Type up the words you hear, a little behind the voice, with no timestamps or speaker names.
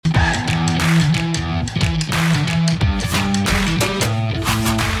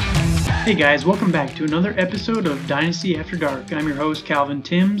Hey guys, welcome back to another episode of Dynasty After Dark. I'm your host, Calvin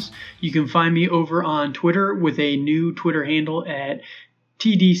Timms. You can find me over on Twitter with a new Twitter handle at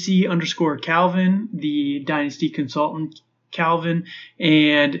TDC_Calvin, the Dynasty Consultant Calvin.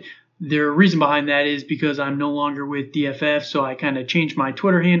 And the reason behind that is because I'm no longer with DFF, so I kind of changed my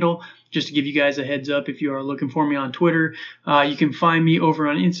Twitter handle just to give you guys a heads up if you are looking for me on Twitter. You can find me over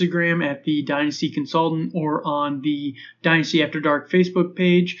on Instagram at the Dynasty Consultant or on the Dynasty After Dark Facebook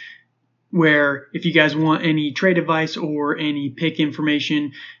page, where if you guys want any trade advice or any pick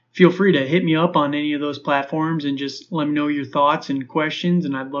information, feel free to hit me up on any of those platforms and just let me know your thoughts and questions,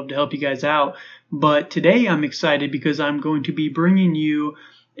 and I'd love to help you guys out. But today I'm excited because I'm going to be bringing you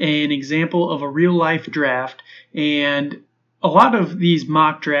an example of a real life draft, and a lot of these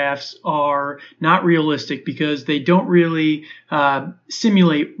mock drafts are not realistic because they don't really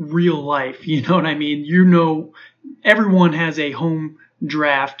simulate real life. You know what I mean? Everyone has a home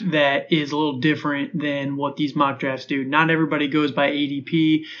draft that is a little different than what these mock drafts do. Not everybody goes by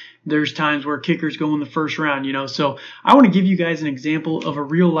ADP. There's times where kickers go in the first round, So I want to give you guys an example of a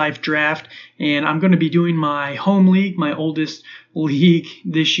real life draft, and I'm going to be doing my home league, my oldest league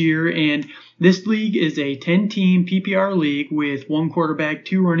this year, and this league is a 10-team PPR league with 1 quarterback,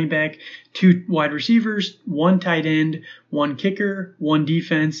 2 running back, 2 wide receivers, 1 tight end, 1 kicker, 1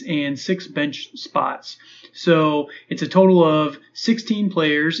 defense, and 6 bench spots. So it's a total of 16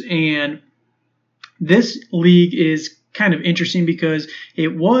 players, and this league is kind of interesting because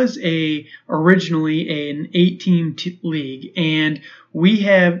it was originally an 8-team league, and we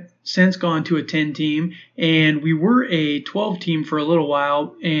have since gone to a 10-team, and we were a 12-team for a little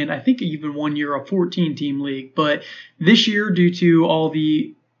while, and I think even one year a 14-team league. But this year, due to all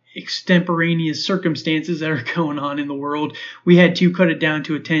the extemporaneous circumstances that are going on in the world, we had to cut it down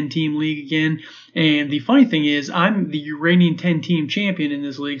to a 10-team league again. And the funny thing is, I'm the reigning 10-team champion in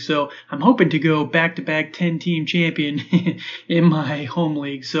this league, so I'm hoping to go back-to-back 10-team champion in my home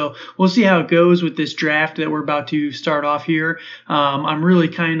league. So we'll see how it goes with this draft that we're about to start off here. I'm really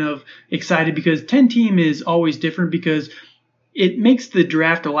kind of excited because 10-team is always different because it makes the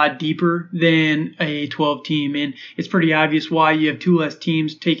draft a lot deeper than a 12-team, and it's pretty obvious why. You have 2 less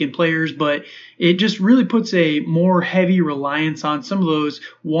teams taking players, but it just really puts a more heavy reliance on some of those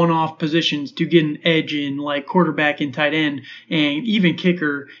one-off positions to get an edge in, like quarterback and tight end, and even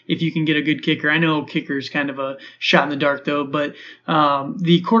kicker if you can get a good kicker. I know kicker is kind of a shot in the dark though, but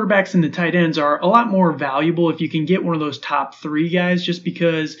the quarterbacks and the tight ends are a lot more valuable if you can get one of those top 3 guys, just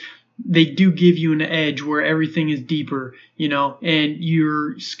because they do give you an edge where everything is deeper, and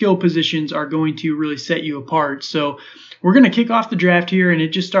your skill positions are going to really set you apart. So we're going to kick off the draft here, and it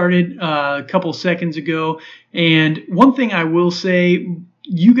just started a couple seconds ago. And one thing I will say,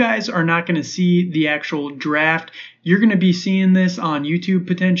 you guys are not going to see the actual draft. You're going to be seeing this on YouTube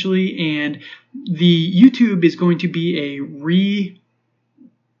potentially, and the YouTube is going to be a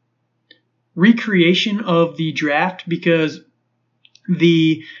recreation of the draft because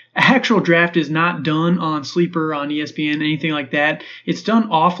the actual draft is not done on Sleeper, on ESPN, anything like that. It's done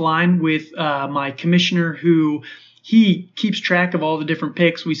offline with my commissioner, who he keeps track of all the different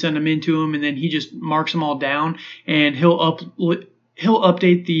picks. We send them into him, and then he just marks them all down, and he'll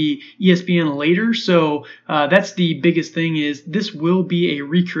update the ESPN later. So that's the biggest thing, is this will be a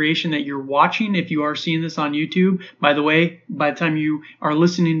recreation that you're watching if you are seeing this on YouTube. By the way, by the time you are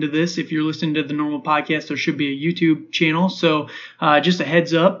listening to this, if you're listening to the normal podcast, there should be a YouTube channel. So just a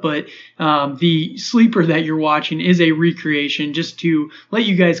heads up, but the sleeper that you're watching is a recreation just to let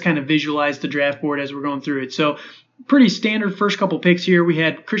you guys kind of visualize the draft board as we're going through it. So pretty standard first couple picks here. We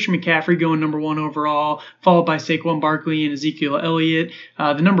had Christian McCaffrey going number 1 overall, followed by Saquon Barkley and Ezekiel Elliott.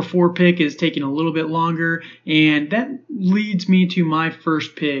 The number 4 pick is taking a little bit longer, and that leads me to my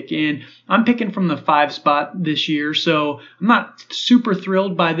first pick. And I'm picking from the 5 spot this year, so I'm not super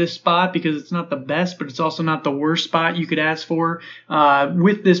thrilled by this spot because it's not the best, but it's also not the worst spot you could ask for.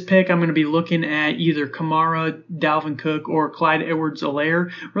 With this pick, I'm going to be looking at either Kamara, Dalvin Cook, or Clyde Edwards-Helaire.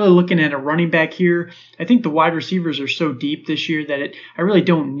 Really looking at a running back here. I think the wide receivers are so deep this year that I really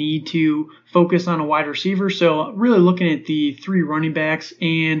don't need to focus on a wide receiver. So really looking at the 3 running backs,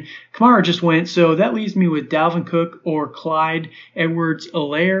 and Kamara just went. So that leaves me with Dalvin Cook or Clyde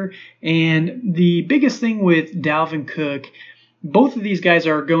Edwards-Helaire. And the biggest thing with Dalvin Cook, both of these guys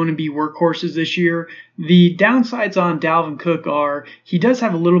are going to be workhorses this year. The downsides on Dalvin Cook are he does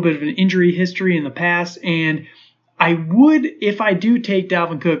have a little bit of an injury history in the past, and I would, if I do take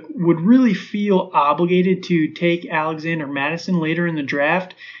Dalvin Cook, would really feel obligated to take Alexander Mattison later in the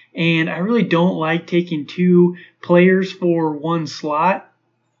draft. And I really don't like taking 2 players for 1 slot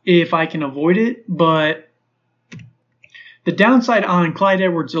if I can avoid it. But The downside on Clyde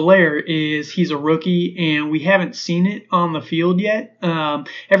Edwards-Helaire is he's a rookie, and we haven't seen it on the field yet.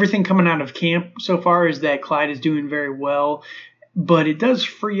 Everything coming out of camp so far is that Clyde is doing very well, but it does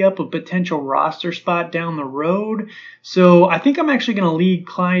free up a potential roster spot down the road. So I think I'm actually going to lead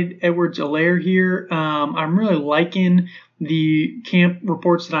Clyde Edwards-Helaire here. I'm really liking the camp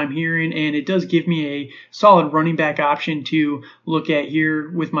reports that I'm hearing, and it does give me a solid running back option to look at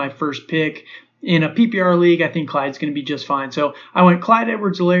here with my first pick. In a PPR league, I think Clyde's going to be just fine. So I went Clyde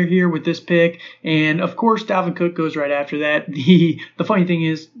Edwards-Helaire here with this pick, and of course Dalvin Cook goes right after that. The funny thing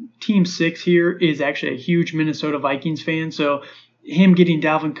is, Team 6 here is actually a huge Minnesota Vikings fan, so him getting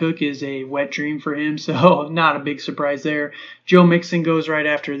Dalvin Cook is a wet dream for him, so not a big surprise there. Joe Mixon goes right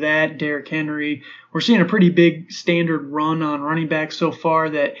after that, Derrick Henry. We're seeing a pretty big standard run on running backs so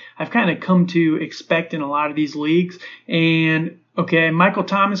far that I've kind of come to expect in a lot of these leagues. And, okay, Michael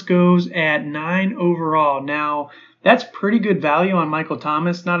Thomas goes at 9 overall. Now, that's pretty good value on Michael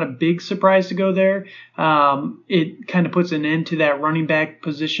Thomas. Not a big surprise to go there. It kind of puts an end to that running back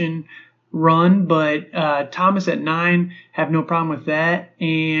position run, but Thomas at 9, have no problem with that.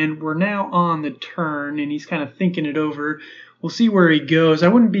 And we're now on the turn, and he's kind of thinking it over. We'll see where he goes. I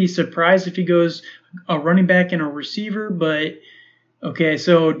wouldn't be surprised if he goes a running back and a receiver, but okay,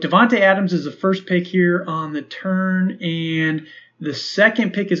 so Devontae Adams is the first pick here on the turn, and the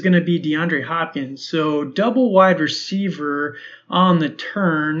second pick is going to be DeAndre Hopkins. So double wide receiver on the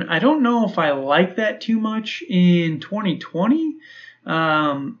turn. I don't know if I like that too much in 2020.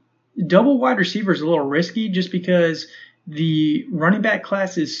 Double wide receiver is a little risky just because the running back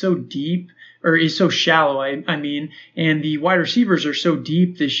class is so deep, or is so shallow, I mean, and the wide receivers are so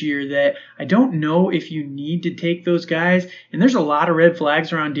deep this year that I don't know if you need to take those guys. And there's a lot of red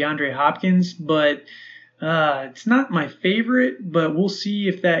flags around DeAndre Hopkins, but it's not my favorite, but we'll see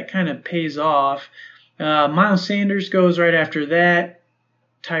if that kind of pays off. Miles Sanders goes right after that.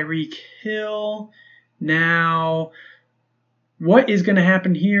 Tyreek Hill. Now, what is going to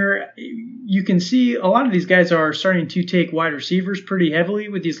happen here? You can see a lot of these guys are starting to take wide receivers pretty heavily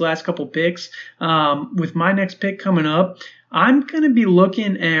with these last couple picks. With my next pick coming up, I'm going to be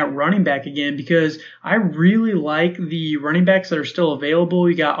looking at running back again because I really like the running backs that are still available.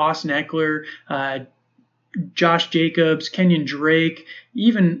 You got Austin Eckler, Josh Jacobs, Kenyon Drake,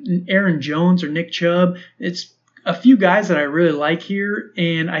 even Aaron Jones or Nick Chubb. It's a few guys that I really like here,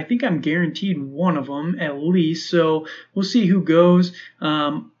 and I think I'm guaranteed one of them at least, so we'll see who goes.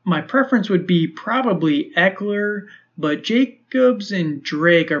 My preference would be probably Eckler, but Jacobs and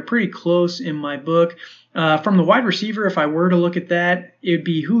Drake are pretty close in my book. From the wide receiver, if I were to look at that, it would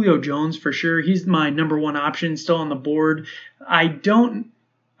be Julio Jones for sure. He's my number one option still on the board.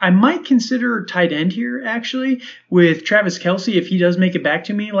 I might consider tight end here, actually, with Travis Kelce if he does make it back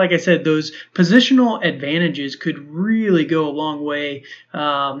to me. Like I said, those positional advantages could really go a long way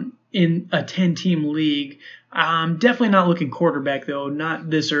in a 10-team league. I'm definitely not looking quarterback, though,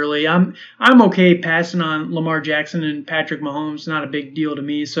 not this early. I'm okay passing on Lamar Jackson and Patrick Mahomes. Not a big deal to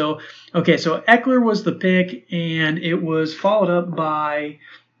me. So Eckler was the pick, and it was followed up by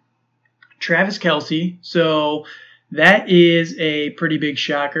Travis Kelce. So that is a pretty big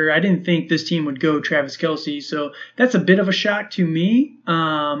shocker. I didn't think this team would go Travis Kelce, so that's a bit of a shock to me.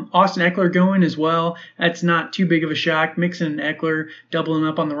 Austin Eckler going as well. That's not too big of a shock. Mixon and Eckler doubling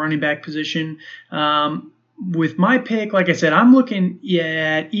up on the running back position. With my pick, like I said, I'm looking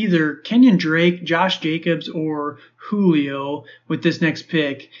at either Kenyon Drake, Josh Jacobs, or Julio with this next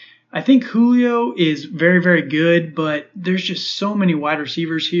pick. I think Julio is very, very good, but there's just so many wide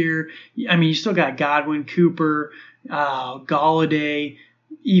receivers here. I mean, you still got Godwin, Cooper, Galladay,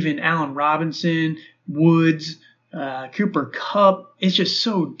 even Allen Robinson, Woods, Cooper Kupp. It's just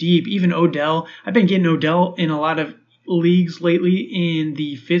so deep. Even Odell. I've been getting Odell in a lot of leagues lately in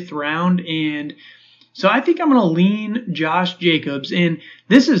the 5th round, and so I think I'm going to lean Josh Jacobs. And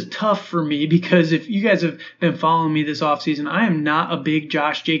this is tough for me because if you guys have been following me this offseason, I am not a big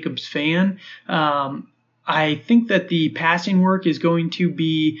Josh Jacobs fan. I think that the passing work is going to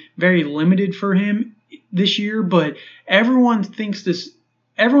be very limited for him this year, but everyone seems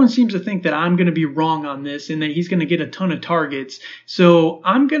to think that I'm going to be wrong on this and that he's going to get a ton of targets. So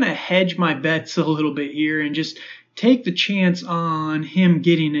I'm going to hedge my bets a little bit here and just take the chance on him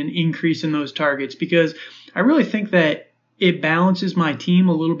getting an increase in those targets because I really think that it balances my team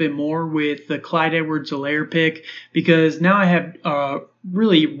a little bit more with the Clyde Edwards-Helaire pick because now I have a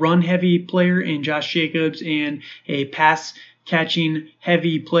really run-heavy player in Josh Jacobs and a pass catching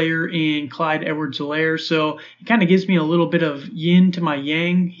heavy player in Clyde Edwards-Helaire. So it kind of gives me a little bit of yin to my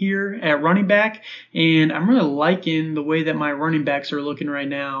yang here at running back. And I'm really liking the way that my running backs are looking right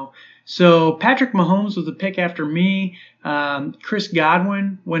now. So Patrick Mahomes was the pick after me. Chris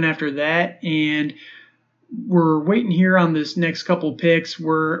Godwin went after that. And we're waiting here on this next couple picks.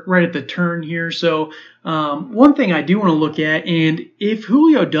 We're right at the turn here. So one thing I do want to look at, and if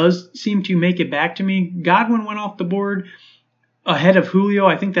Julio does seem to make it back to me, Godwin went off the board ahead of Julio.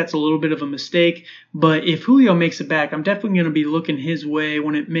 I think that's a little bit of a mistake. But if Julio makes it back, I'm definitely going to be looking his way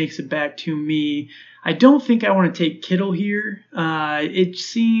when it makes it back to me. I don't think I want to take Kittle here. It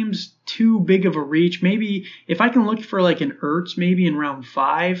seems too big of a reach. Maybe if I can look for like an Ertz maybe in round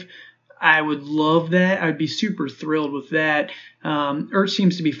 5, I would love that. I'd be super thrilled with that. Ertz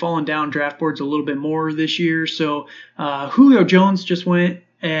seems to be falling down draft boards a little bit more this year. So Julio Jones just went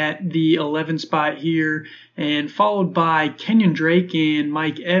at the 11 spot here, and followed by Kenyon Drake and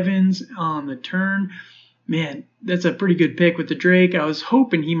Mike Evans on the turn. Man, that's a pretty good pick with the Drake. I was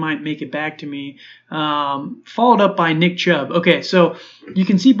hoping he might make it back to me. Followed up by Nick Chubb. Okay, so you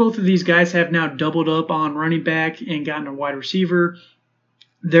can see both of these guys have now doubled up on running back and gotten a wide receiver.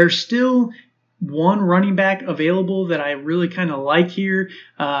 There's still one running back available that I really kind of like here.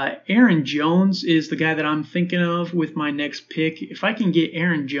 Aaron Jones is the guy that I'm thinking of with my next pick. If I can get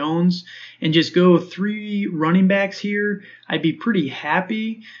Aaron Jones and just go 3 running backs here, I'd be pretty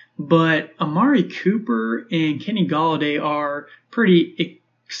happy. But Amari Cooper and Kenny Golladay are pretty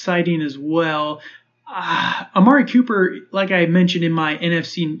exciting as well. Amari Cooper, like I mentioned in my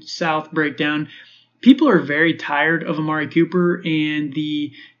NFC South breakdown, people are very tired of Amari Cooper and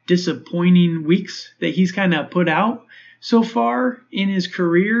the disappointing weeks that he's kind of put out so far in his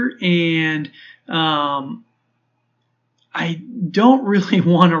career. And I don't really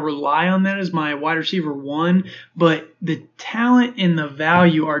want to rely on that as my wide receiver 1, but the talent and the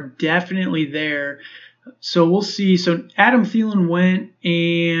value are definitely there. So we'll see. So Adam Thielen went,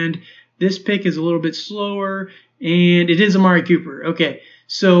 and this pick is a little bit slower, and it is Amari Cooper. Okay,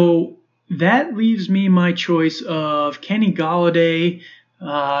 so that leaves me my choice of Kenny Golladay.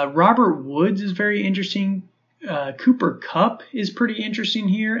 Robert Woods is very interesting. Cooper Kupp is pretty interesting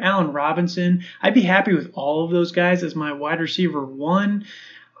here. Allen Robinson. I'd be happy with all of those guys as my wide receiver 1.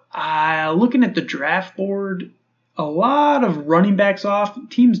 Looking at the draft board, a lot of running backs off.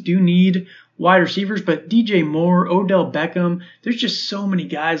 Teams do need wide receivers, but DJ Moore, Odell Beckham, there's just so many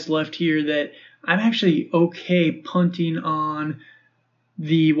guys left here that I'm actually okay punting on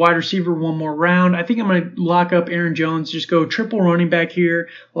the wide receiver one more round. I think I'm going to lock up Aaron Jones, just go triple running back here,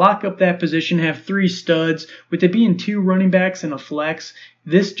 lock up that position, have 3 studs. With it being 2 running backs and a flex,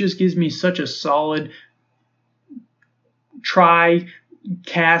 this just gives me such a solid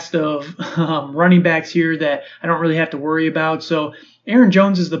cast of running backs here that I don't really have to worry about. So Aaron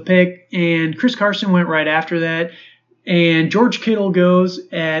Jones is the pick, and Chris Carson went right after that. And George Kittle goes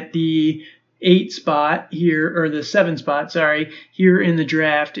at the 8 spot here, or the 7 spot, here in the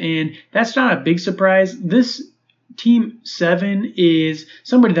draft. And that's not a big surprise. This team 7 is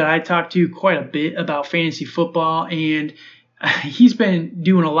somebody that I talked to quite a bit about fantasy football, and he's been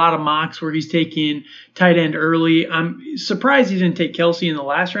doing a lot of mocks where he's taking tight end early. I'm surprised he didn't take Kelsey in the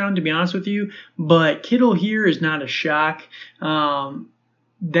last round, to be honest with you, but Kittle here is not a shock.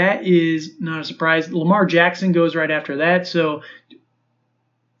 That is not a surprise. Lamar Jackson goes right after that. So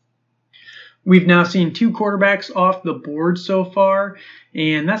we've now seen 2 quarterbacks off the board so far,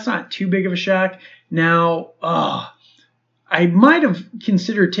 and that's not too big of a shock. Now, I might have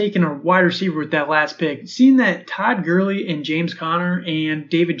considered taking a wide receiver with that last pick. Seeing that Todd Gurley and James Conner and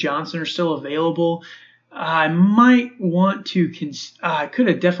David Johnson are still available, I might want to I could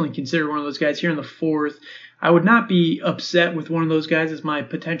have definitely considered one of those guys here in the 4th. I would not be upset with one of those guys as my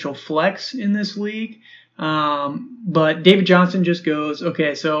potential flex in this league. But David Johnson just goes.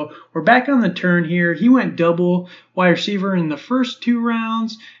 Okay, so we're back on the turn here. He went double wide receiver in the first 2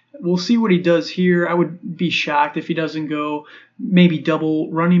 rounds. We'll see what he does here. I would be shocked if he doesn't go maybe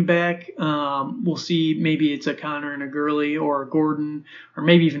double running back. We'll see. Maybe it's a Connor and a Gurley or a Gordon, or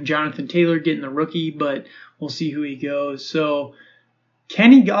maybe even Jonathan Taylor getting the rookie, but we'll see who he goes. So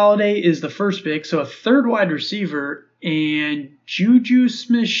Kenny Golladay is the first pick, so a 3rd wide receiver, and Juju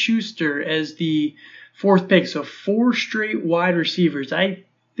Smith-Schuster as the 4th pick. So 4 straight wide receivers. I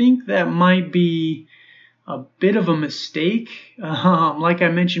think that might be a bit of a mistake. Like I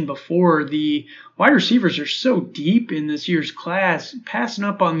mentioned before, the wide receivers are so deep in this year's class. Passing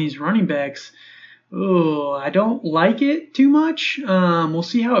up on these running backs Oh, I don't like it too much. We'll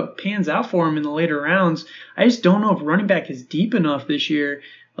see how it pans out for him in the later rounds. I just don't know if running back is deep enough this year.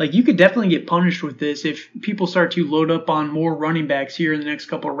 Like, you could definitely get punished with this if people start to load up on more running backs here in the next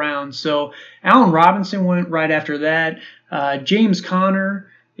couple of rounds. So Allen Robinson went right after that. James Conner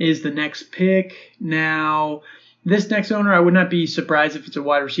is the next pick. Now, this next owner, I would not be surprised if it's a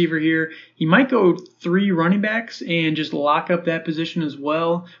wide receiver here. He might go 3 running backs and just lock up that position as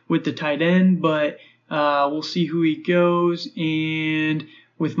well with the tight end, but we'll see who he goes. And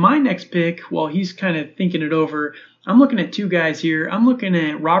with my next pick, while he's kind of thinking it over, I'm looking at 2 guys here. I'm looking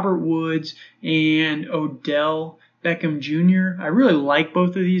at Robert Woods and Odell Beckham Jr. I really like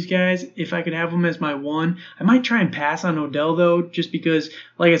both of these guys. If I could have them as my one, I might try and pass on Odell though, just because,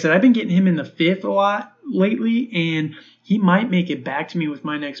 like I said, I've been getting him in the 5th a lot lately, and he might make it back to me with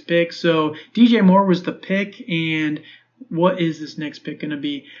my next pick. So DJ Moore was the pick, and what is this next pick going to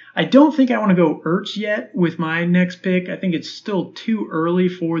be? I don't think I want to go Ertz yet with my next pick. I think it's still too early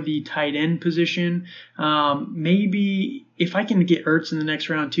for the tight end position. Maybe if I can get Ertz in the next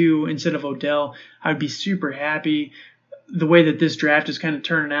round too instead of Odell, I would be super happy the way that this draft is kind of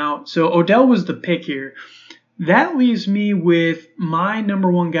turning out. So Odell was the pick here. That leaves me with my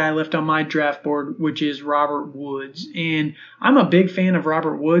number 1 guy left on my draft board, which is Robert Woods. And I'm a big fan of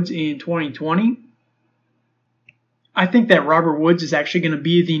Robert Woods in 2020. I think that Robert Woods is actually going to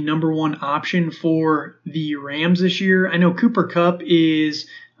be the number 1 option for the Rams this year. I know Cooper Kupp is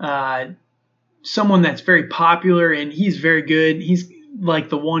someone that's very popular, and he's very good. He's like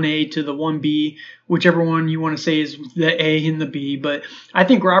the 1A to the 1B, whichever one you want to say is the A and the B. But I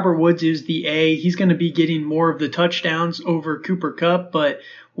think Robert Woods is the A. He's going to be getting more of the touchdowns over Cooper Kupp, but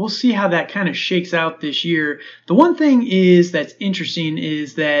we'll see how that kind of shakes out this year. The one thing is that's interesting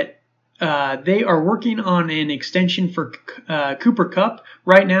is that they are working on an extension for Cooper Kupp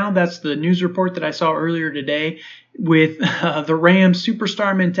right now. That's the news report that I saw earlier today with the Rams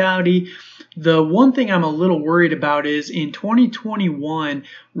superstar mentality. The one thing I'm a little worried about is in 2021,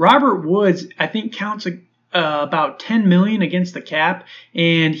 Robert Woods, I think, counts about $10 million against the cap,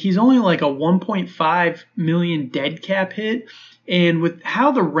 and he's only like a $1.5 million dead cap hit. And with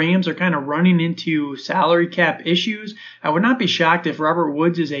how the Rams are kind of running into salary cap issues, I would not be shocked if Robert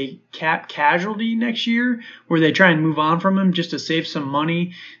Woods is a cap casualty next year where they try and move on from him just to save some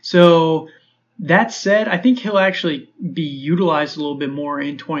money. So that said, I think he'll actually be utilized a little bit more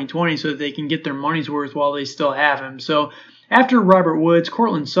in 2020 so that they can get their money's worth while they still have him. So after Robert Woods,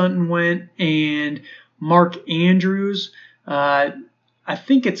 Courtland Sutton went, and Mark Andrews. I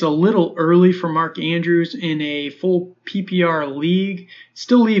think it's a little early for Mark Andrews in a full PPR league.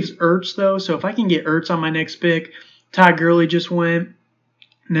 Still leaves Ertz, though, so if I can get Ertz on my next pick. Todd Gurley just went.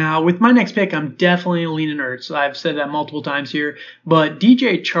 Now, with my next pick, I'm definitely leaning Ertz. I've said that multiple times here. But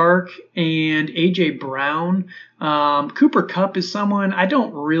DJ Chark and A.J. Brown, Cooper Kupp is someone. I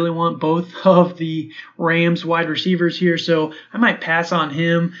don't really want both of the Rams wide receivers here, so I might pass on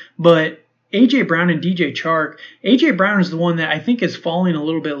him. But A.J. Brown and DJ Chark. A.J. Brown is the one that I think is falling a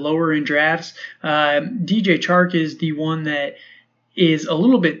little bit lower in drafts. DJ Chark is the one that is a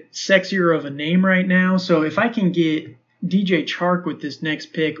little bit sexier of a name right now. So if I can get DJ Chark with this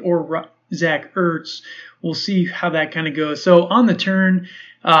next pick or Zach Ertz, we'll see how that kind of goes. So on the turn,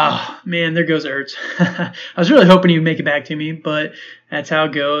 man, there goes Ertz. I was really hoping he'd make it back to me, but that's how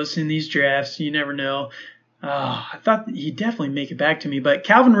it goes in these drafts. You never know. I thought he'd definitely make it back to me, but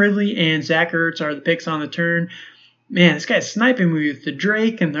Calvin Ridley and Zach Ertz are the picks on the turn. Man, this guy's sniping me with the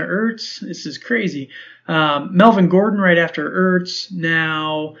Drake and the Ertz. This is crazy. Melvin Gordon right after Ertz.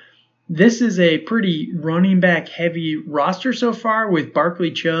 Now, this is a pretty running back heavy roster so far with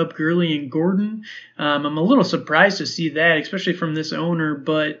Barkley, Chubb, Gurley, and Gordon. I'm a little surprised to see that, especially from this owner,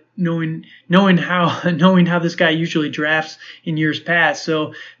 but knowing how this guy usually drafts in years past,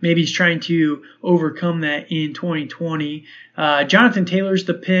 so maybe he's trying to overcome that in 2020. Jonathan Taylor's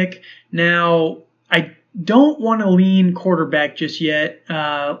the pick. Now, I don't want to lean quarterback just yet.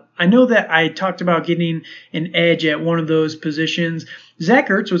 I know that I talked about getting an edge at one of those positions. Zach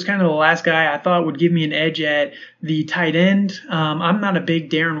Ertz was kind of the last guy I thought would give me an edge at the tight end. I'm not a big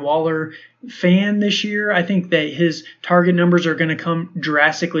Darren Waller fan this year. I think that his target numbers are going to come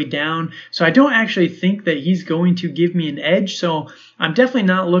drastically down. So I don't actually think that he's going to give me an edge. So I'm definitely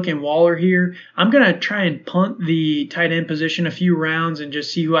not looking Waller here. I'm going to try and punt the tight end position a few rounds and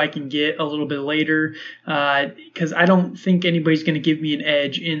just see who I can get a little bit later, because I don't think anybody's going to give me an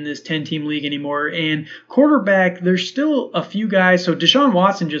edge in this 10-team league anymore. And quarterback, there's still a few guys. So Deshaun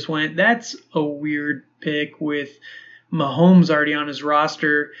Watson just went. That's a weird pick with Mahomes already on his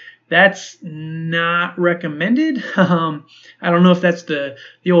roster. That's not recommended. I don't know if that's the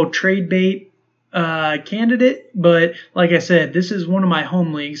old trade bait. candidate, but like I said, this is one of my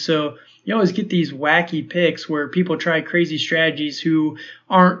home leagues, so you always get these wacky picks where people try crazy strategies who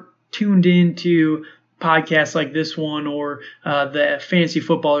aren't tuned into podcasts like this one or the fantasy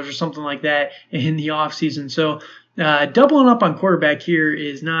footballers or something like that in the off season. So doubling up on quarterback here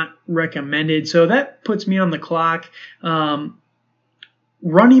is not recommended. So that puts me on the clock.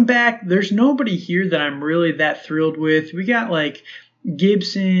 Running back, there's nobody here that I'm really that thrilled with. We got like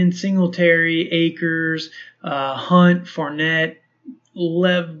Gibson, Singletary, Akers, Hunt, Fournette,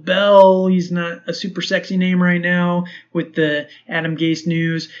 Lev Bell. He's not a super sexy name right now with the Adam Gase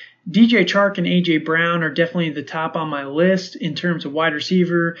news. DJ Chark and A.J. Brown are definitely the top on my list in terms of wide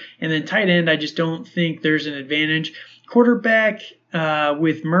receiver. And then tight end, I just don't think there's an advantage. Quarterback,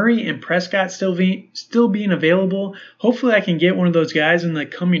 with Murray and Prescott still being available, hopefully I can get one of those guys in the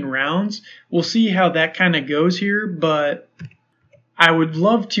coming rounds. We'll see how that kind of goes here, but I would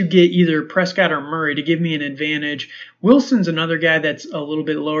love to get either Prescott or Murray to give me an advantage. Wilson's another guy that's a little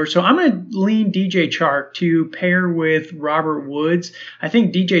bit lower. So I'm going to lean DJ Chark to pair with Robert Woods. I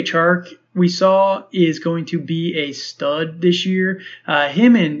think DJ Chark, we saw, is going to be a stud this year.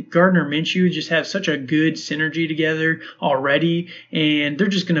 Him and Gardner Minshew just have such a good synergy together already, and they're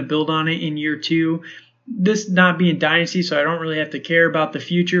just going to build on it in year two. This not being dynasty, so I don't really have to care about the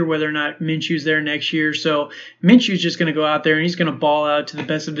future, whether or not Minshew's there next year. So Minshew's just going to go out there and he's going to ball out to the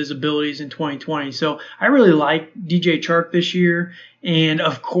best of his abilities in 2020. So I really like DJ Chark this year. And,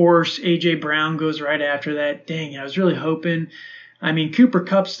 of course, A.J. Brown goes right after that. Dang, I was really hoping. I mean, Cooper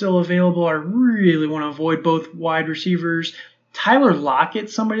Kupp's still available. I really want to avoid both wide receivers. Tyler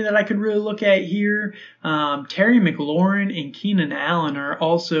Lockett's somebody that I could really look at here. Terry McLaurin and Keenan Allen are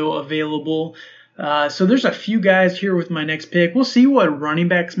also available. So there's a few guys here with my next pick. We'll see what running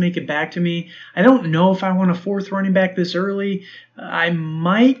backs make it back to me. I don't know if I want a fourth running back this early. I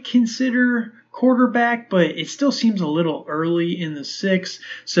might consider quarterback, but it still seems a little early in the sixth.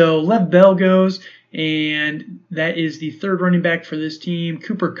 So Lev Bell goes, and that is the third running back for this team.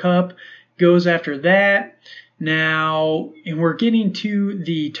 Cooper Kupp goes after that. Now, and we're getting to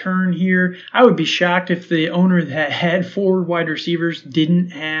the turn here. I would be shocked if the owner that had 4 wide receivers didn't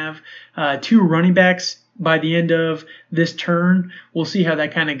have 2 running backs by the end of this turn. We'll see how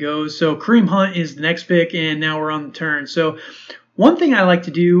that kind of goes. So Kareem Hunt is the next pick, and now we're on the turn. So one thing I like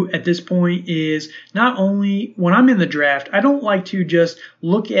to do at this point is not only when I'm in the draft, I don't like to just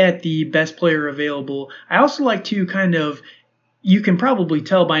look at the best player available. I also like to kind of, you can probably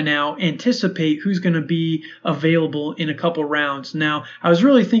tell by now, anticipate who's going to be available in a couple rounds. Now, I was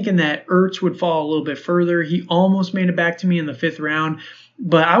really thinking that Ertz would fall a little bit further. He almost made it back to me in the 5th round,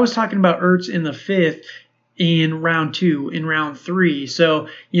 but I was talking about Ertz in the 5th in round 2, in round 3. So,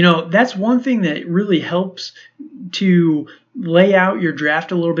 that's one thing that really helps to lay out your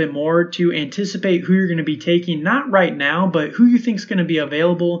draft a little bit more, to anticipate who you're going to be taking, not right now, but who you think is going to be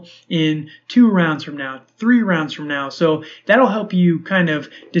available in 2 rounds from now, 3 rounds from now. So that'll help you kind of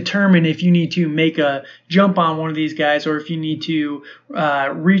determine if you need to make a jump on one of these guys, or if you need to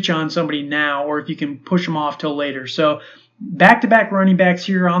reach on somebody now, or if you can push them off till later. So back-to-back running backs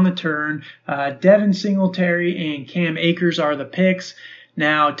here on the turn. Devin Singletary and Cam Akers are the picks.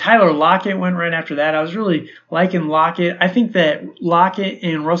 Now, Tyler Lockett went right after that. I was really liking Lockett. I think that Lockett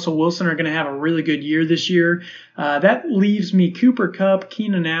and Russell Wilson are going to have a really good year this year. That leaves me Cooper Kupp,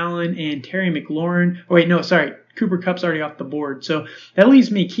 Keenan Allen, and Terry McLaurin. Oh, wait, no, sorry. Cooper Kupp's already off the board. So that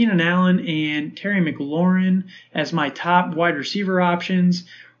leaves me Keenan Allen and Terry McLaurin as my top wide receiver options.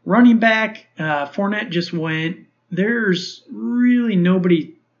 Running back, Fournette just went. There's really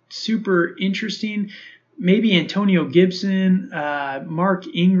nobody super interesting. Maybe Antonio Gibson, Mark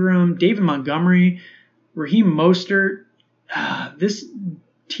Ingram, David Montgomery, Raheem Mostert. This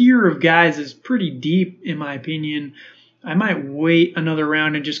tier of guys is pretty deep, in my opinion. I might wait another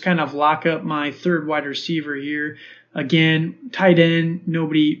round and just kind of lock up my 3rd wide receiver here. Again, tight end,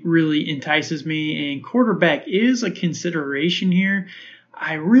 nobody really entices me, and quarterback is a consideration here.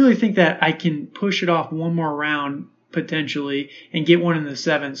 I really think that I can push it off one more round potentially and get one in the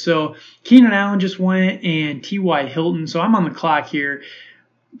 7th. So Keenan Allen just went, and T.Y. Hilton. So I'm on the clock here.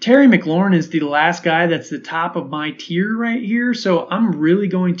 Terry McLaurin is the last guy that's the top of my tier right here. So I'm really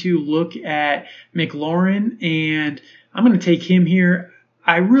going to look at McLaurin, and I'm going to take him here.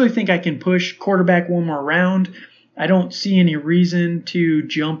 I really think I can push quarterback one more round. I don't see any reason to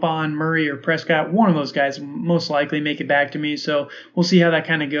jump on Murray or Prescott. One of those guys will most likely make it back to me, so we'll see how that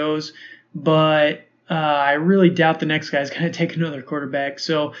kind of goes. But I really doubt the next guy is going to take another quarterback.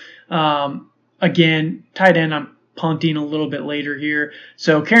 So, again, tight end, I'm punting a little bit later here.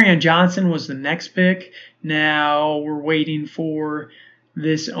 So Kerryon Johnson was the next pick. Now we're waiting for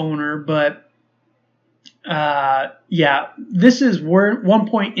this owner, but This is one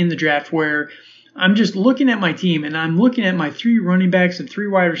point in the draft where I'm just looking at my team and I'm looking at my 3 running backs and 3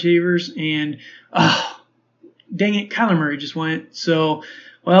 wide receivers, and dang it, Kyler Murray just went. So,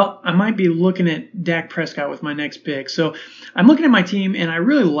 well, I might be looking at Dak Prescott with my next pick. So I'm looking at my team, and I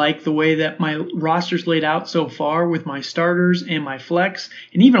really like the way that my roster's laid out so far with my starters and my flex,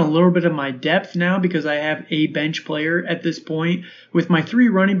 and even a little bit of my depth now because I have a bench player at this point. With my 3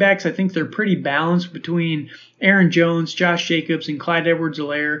 running backs, I think they're pretty balanced between Aaron Jones, Josh Jacobs, and Clyde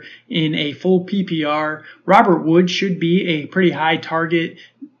Edwards-Helaire in a full PPR. Robert Woods should be a pretty high target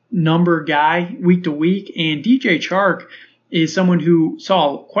number guy week to week, and DJ Chark is someone who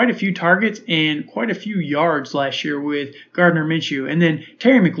saw quite a few targets and quite a few yards last year with Gardner Minshew. And then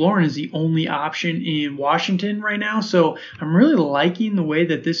Terry McLaurin is the only option in Washington right now. So I'm really liking the way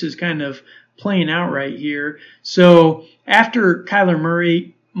that this is kind of playing out right here. So after Kyler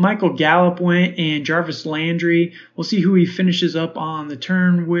Murray, Michael Gallup went and Jarvis Landry. We'll see who he finishes up on the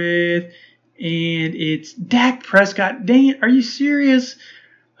turn with. And it's Dak Prescott. Dang it, are you serious?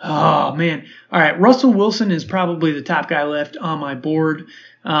 Oh, man. All right, Russell Wilson is probably the top guy left on my board.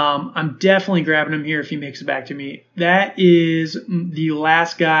 I'm definitely grabbing him here if he makes it back to me. That is the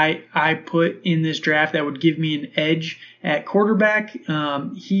last guy I put in this draft that would give me an edge at quarterback.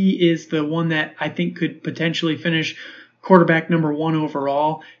 He is the one that I think could potentially finish quarterback number 1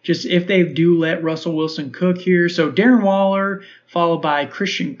 overall, just if they do let Russell Wilson cook here. So Darren Waller, followed by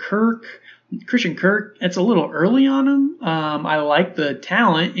Christian Kirk. Christian Kirk, that's a little early on him. I like the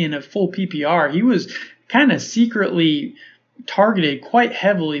talent in a full PPR. He was kind of secretly targeted quite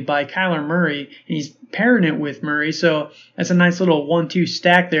heavily by Kyler Murray, and he's pairing it with Murray, so that's a nice little 1-2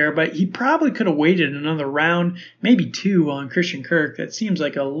 stack there, but he probably could have waited another round, maybe 2 on Christian Kirk. That seems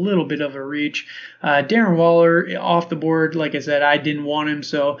like a little bit of a reach. Darren Waller off the board, like I said, I didn't want him,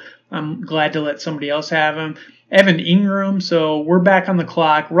 so I'm glad to let somebody else have him. Evan Ingram, so we're back on the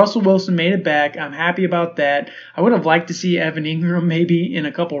clock. Russell Wilson made it back. I'm happy about that. I would have liked to see Evan Ingram maybe in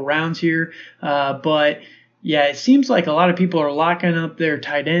a couple rounds here, but yeah, it seems like a lot of people are locking up their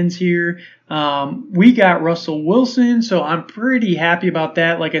tight ends here. We got Russell Wilson, so I'm pretty happy about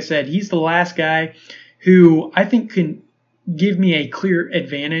that. Like I said, he's the last guy who I think can give me a clear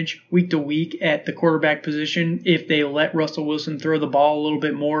advantage week to week at the quarterback position if they let Russell Wilson throw the ball a little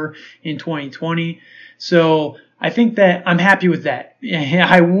bit more in 2020. So I think that I'm happy with that.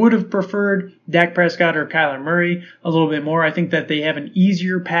 I would have preferred Dak Prescott or Kyler Murray a little bit more. I think that they have an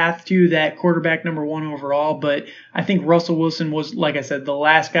easier path to that quarterback number 1 overall, but I think Russell Wilson was, like I said, the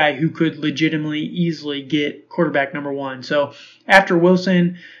last guy who could legitimately easily get quarterback number 1. So after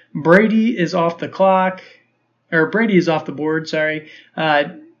Wilson, Brady is off the board, sorry.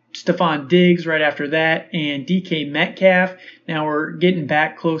 Stephon Diggs right after that, and DK Metcalf. Now we're getting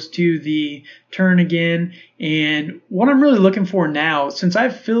back close to the turn again. And what I'm really looking for now, since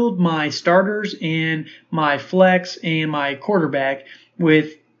I've filled my starters and my flex and my quarterback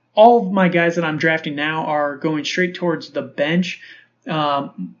with all of my guys that I'm drafting now are going straight towards the bench.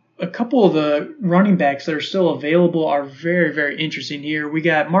 A couple of the running backs that are still available are very, very interesting here. We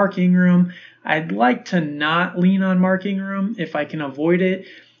got Mark Ingram. I'd like to not lean on Mark Ingram if I can avoid it.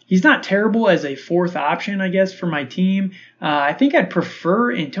 He's not terrible as a 4th option, I guess, for my team. I think I'd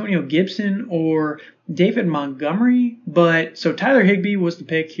prefer Antonio Gibson or David Montgomery, but so Tyler Higbee was the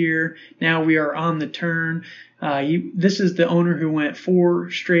pick here. Now we are on the turn. This is the owner who went 4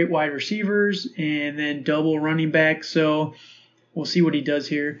 straight wide receivers and then double running back, so we'll see what he does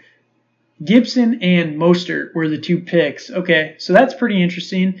here. Gibson and Mostert were the 2 picks. Okay, so that's pretty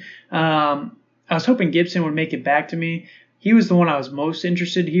interesting. I was hoping Gibson would make it back to me. He was the one I was most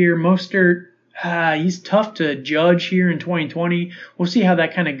interested here. Mostert, he's tough to judge here in 2020. We'll see how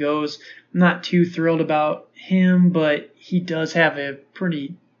that kind of goes. I'm not too thrilled about him, but he does have a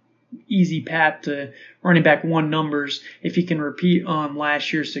pretty easy path to running back 1 numbers if he can repeat on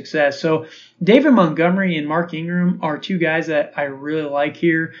last year's success. So David Montgomery and Mark Ingram are 2 guys that I really like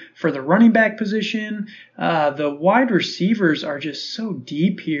here for the running back position. The wide receivers are just so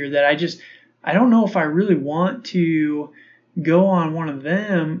deep here that I don't know if I really want to go on one of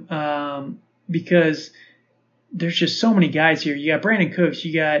them because there's just so many guys here. You got Brandon Cooks,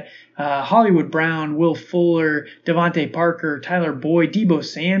 you got Hollywood Brown, Will Fuller, Devontae Parker, Tyler Boyd, Deebo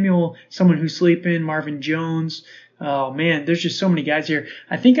Samuel, someone who's sleeping, Marvin Jones. Oh, man, there's just so many guys here.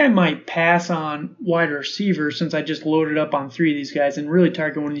 I think I might pass on wide receivers since I just loaded up on 3 of these guys and really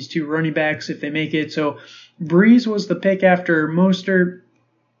target one of these 2 running backs if they make it. So Breeze was the pick after Mostert.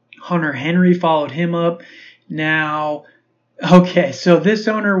 Hunter Henry followed him up. Now, Okay, so this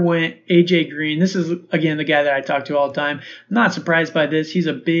owner went AJ Green. This is, again, the guy that I talk to all the time. I'm not surprised by this. He's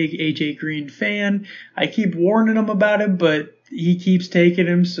a big AJ Green fan. I keep warning him about it, but he keeps taking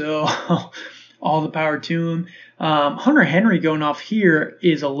him, so all the power to him. Hunter Henry going off here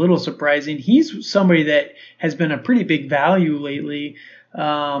is a little surprising. He's somebody that has been a pretty big value lately.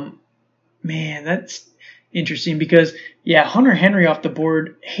 Man, that's interesting because, yeah, Hunter Henry off the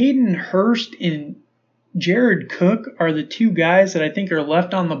board. Hayden Hurst and Jared Cook are the two guys that I think are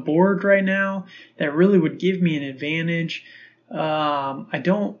left on the board right now that really would give me an advantage. I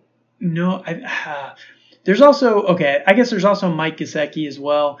don't know. There's also, okay, I guess there's also Mike Gesicki as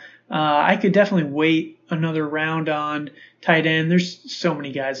well. I could definitely wait another round on tight end. There's so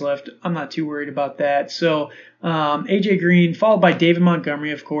many guys left. I'm not too worried about that. So AJ Green, followed by David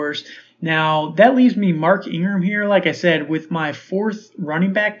Montgomery, of course. Now, that leaves me Mark Ingram here. Like I said, with my fourth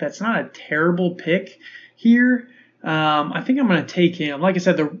running back, that's not a terrible pick here. I think I'm going to take him. Like I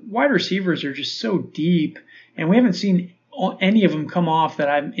said, the wide receivers are just so deep, and we haven't seen any of them come off that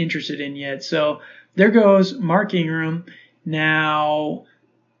I'm interested in yet. So there goes Mark Ingram. Now,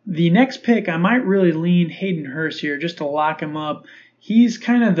 the next pick, I might really lean Hayden Hurst here just to lock him up. He's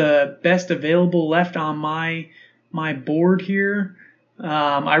kind of the best available left on my board here.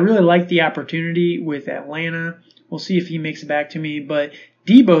 I really like the opportunity with Atlanta. We'll see if he makes it back to me. But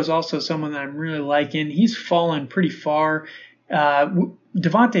Debo is also someone that I'm really liking. He's fallen pretty far.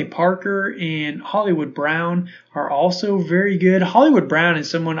 Devontae Parker and Hollywood Brown are also very good. Hollywood Brown is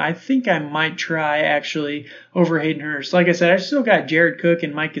someone I think I might try actually over Hayden Hurst. Like I said, I still got Jared Cook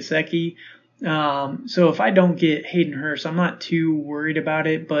and Mike Gesicki. So if I don't get Hayden Hurst, I'm not too worried about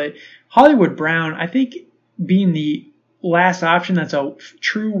it. But Hollywood Brown, I think being the last option that's a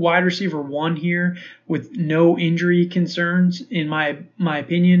true wide receiver one here with no injury concerns, in my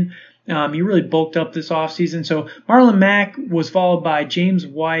opinion. He really bulked up this offseason. So Marlon Mack was followed by James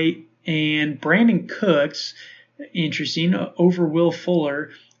White and Brandon Cooks. Interesting, over Will Fuller.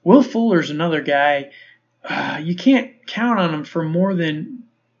 Will Fuller's another guy. You can't count on him for more than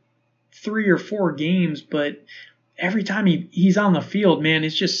 3 or 4 games, but every time he's on the field, man,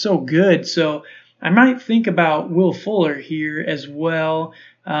 it's just so good. So I might think about Will Fuller here as well.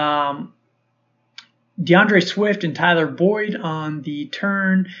 DeAndre Swift and Tyler Boyd on the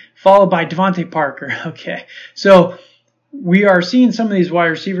turn, followed by Devontae Parker. Okay, so we are seeing some of these wide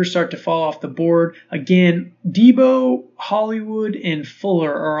receivers start to fall off the board. Again, Debo, Hollywood, and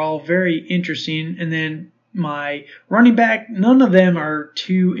Fuller are all very interesting. And then my running back, none of them are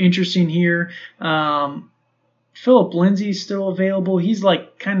too interesting here. Philip Lindsay's still available. He's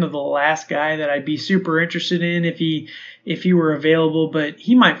like kind of the last guy that I'd be super interested in if he were available, but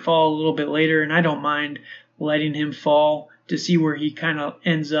he might fall a little bit later, and I don't mind letting him fall to see where he kind of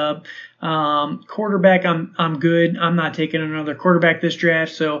ends up. Quarterback, I'm good. I'm not taking another quarterback this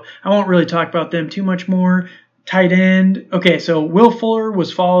draft, so I won't really talk about them too much more. Tight end. Okay, so Will Fuller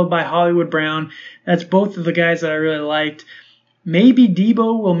was followed by Hollywood Brown. That's both of the guys that I really liked. Maybe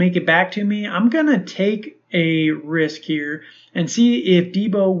Debo will make it back to me. I'm going to take a risk here and see if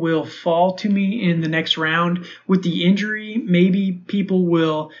Debo will fall to me in the next round. With the injury, maybe people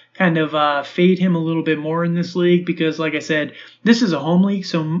will kind of fade him a little bit more in this league because, like I said, this is a home league,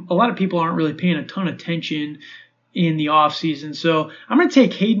 so a lot of people aren't really paying a ton of attention in the offseason. So I'm going to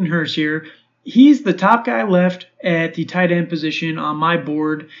take Hayden Hurst here. He's the top guy left at the tight end position on my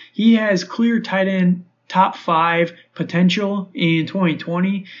board. He has clear tight end top 5 potential in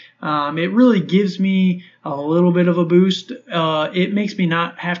 2020. It really gives me a little bit of a boost. It makes me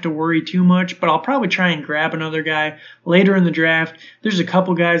not have to worry too much, but I'll probably try and grab another guy later in the draft. There's a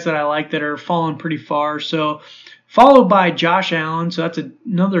couple guys that I like that are falling pretty far. So followed by Josh Allen. So that's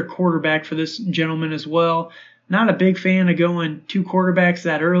another quarterback for this gentleman as well. Not a big fan of going 2 quarterbacks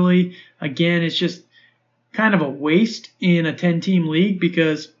that early. Again, it's just kind of a waste in a 10-team league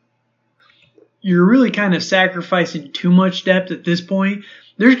because you're really kind of sacrificing too much depth at this point.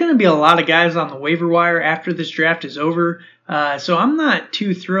 There's going to be a lot of guys on the waiver wire after this draft is over. So I'm not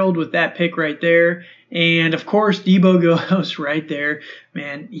too thrilled with that pick right there. And, of course, Debo goes right there.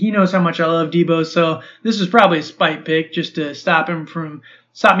 Man, he knows how much I love Debo. So this is probably a spite pick just to stop me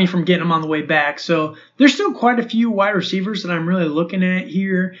from getting him on the way back. So there's still quite a few wide receivers that I'm really looking at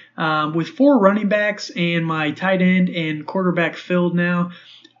here. With 4 running backs and my tight end and quarterback filled now,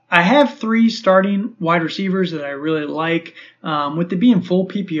 I have 3 starting wide receivers that I really like. With it being full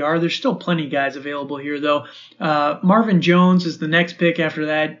PPR, there's still plenty of guys available here, though. Marvin Jones is the next pick after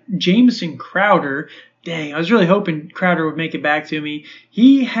that. Jamison Crowder, Dang, I was really hoping Crowder would make it back to me.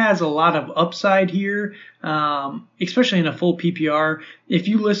 He has a lot of upside here, especially in a full PPR. If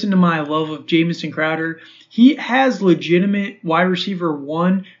you listen to my love of Jamison Crowder, he has legitimate wide receiver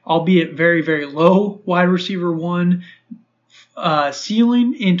 1, albeit very, very low wide receiver 1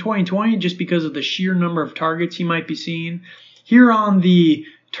 ceiling in 2020 just because of the sheer number of targets he might be seeing. Here on the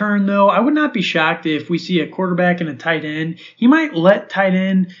turn, though, I would not be shocked if we see a quarterback and a tight end. He might let tight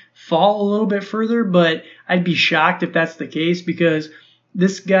end fall a little bit further, but I'd be shocked if that's the case because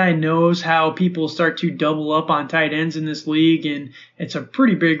this guy knows how people start to double up on tight ends in this league, and it's a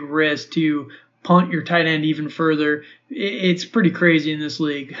pretty big risk to punt your tight end even further. It's pretty crazy in this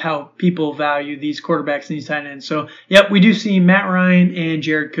league how people value these quarterbacks and these tight ends. So, yep, we do see Matt Ryan and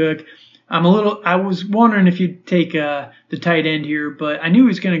Jared Cook. I was wondering if you'd take the tight end here, but I knew he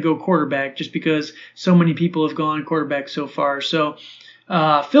was going to go quarterback just because so many people have gone quarterback so far. So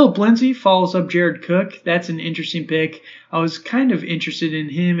Philip Lindsay follows up Jared Cook. That's an interesting pick. I was kind of interested in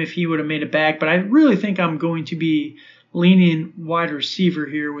him if he would have made it back, but I really think I'm going to be leaning wide receiver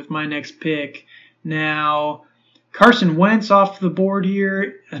here with my next pick. Now, Carson Wentz off the board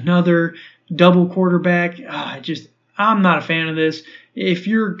here, another double quarterback. I'm not a fan of this. If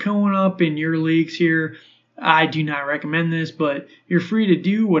you're going up in your leagues here, I do not recommend this, but you're free to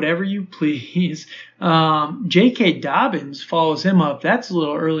do whatever you please. J.K. Dobbins follows him up. That's a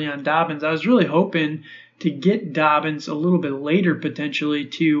little early on Dobbins. I was really hoping to get Dobbins a little bit later potentially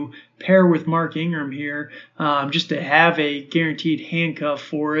to pair with Mark Ingram here, just to have a guaranteed handcuff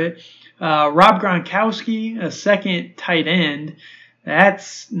for it. Rob Gronkowski, a second tight end.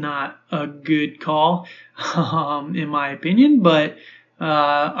 That's not a good call, in my opinion. But,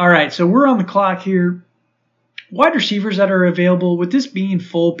 all right, so we're on the clock here. Wide receivers that are available, with this being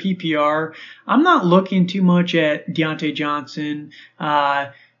full PPR, I'm not looking too much at Deontay Johnson.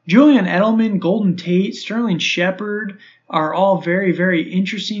 Julian Edelman, Golden Tate, Sterling Shepard are all very, very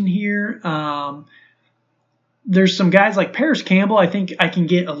interesting here. There's some guys like Paris Campbell I think I can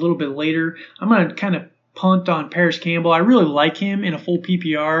get a little bit later. I'm going to kind of punt on Paris Campbell. I really like him in a full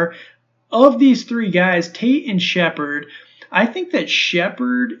PPR. Of these three guys, Tate and Shepard, I think that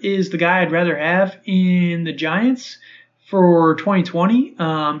Shepard is the guy I'd rather have in the Giants for 2020.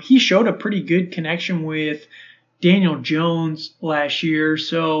 He showed a pretty good connection with Daniel Jones last year,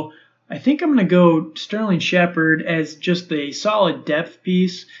 so I think I'm going to go Sterling Shepard as just a solid depth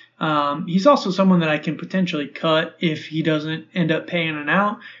piece. He's also someone that I can potentially cut if he doesn't end up paying an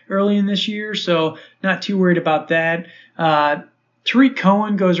out early in this year, so not too worried about that. Tariq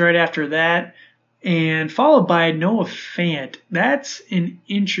Cohen goes right after that, and followed by Noah Fant. That's an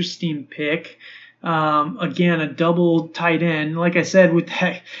interesting pick. Again, a double tight end. Like I said, with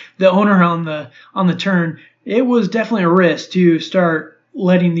the owner on the turn, it was definitely a risk to start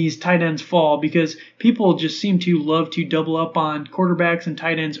letting these tight ends fall because people just seem to love to double up on quarterbacks and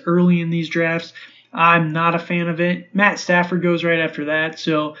tight ends early in these drafts. I'm not a fan of it. Matt Stafford goes right after that,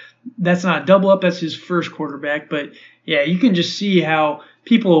 so that's not a double up. That's his first quarterback. But, yeah, you can just see how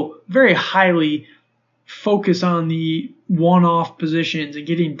people very highly focus on the one-off positions and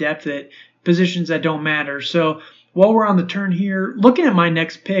getting depth at positions that don't matter. So while we're on the turn here, looking at my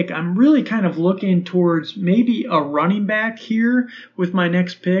next pick, I'm really kind of looking towards maybe a running back here with my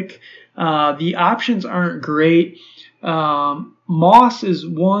next pick. The options aren't great. Moss is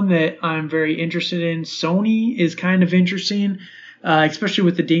one that I'm very interested in. Sony is kind of interesting, especially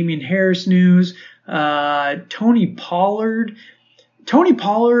with the Damian Harris news. Tony Pollard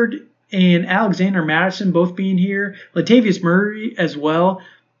and Alexander Mattison both being here. Latavius Murray as well.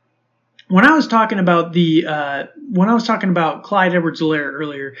 When I was talking about Clyde Edwards-Helaire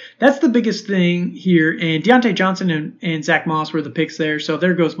earlier, that's the biggest thing here. And Deontay Johnson and Zach Moss were the picks there, so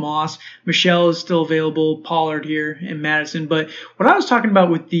there goes Moss. Michelle is still available, Pollard here, and Madison. But what I was talking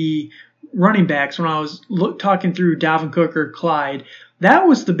about with the running backs when I was talking through Dalvin Cook or Clyde, that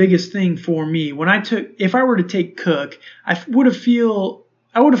was the biggest thing for me. If I were to take Cook, I would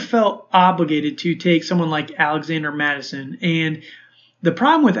have felt obligated to take someone like Alexander Mattison. And the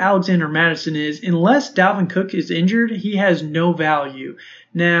problem with Alexander Mattison is unless Dalvin Cook is injured, he has no value.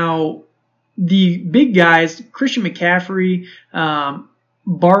 Now, the big guys, Christian McCaffrey,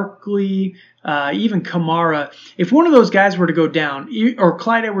 Barkley, even Kamara, if one of those guys were to go down, or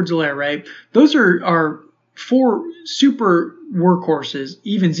Clyde Edwards-Helaire, right, those are four super workhorses,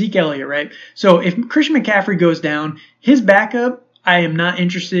 even Zeke Elliott, right? So if Christian McCaffrey goes down, his backup, I am not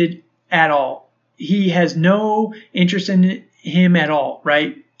interested at all. He has no interest in him at all,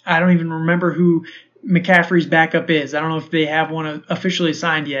 right? I don't even remember who McCaffrey's backup is. I don't know if they have one officially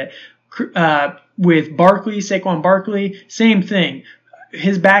signed yet. With Barkley, Saquon Barkley, same thing.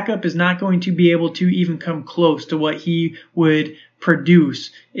 his backup is not going to be able to even come close to what he would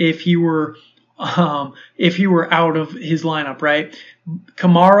produce if he were out of his lineup, right?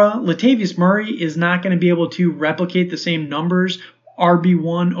 Kamara, Latavius Murray is not going to be able to replicate the same numbers,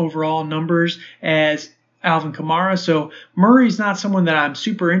 RB1 overall numbers, as Alvin Kamara. So Murray's not someone that I'm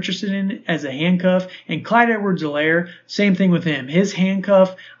super interested in as a handcuff. And Clyde Edwards-Helaire, same thing with him. His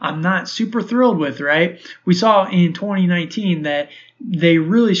handcuff, I'm not super thrilled with, right? We saw in 2019 that they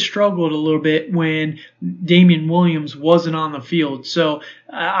really struggled a little bit when Damian Williams wasn't on the field. So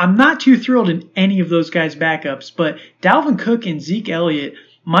I'm not too thrilled in any of those guys' backups. But Dalvin Cook and Zeke Elliott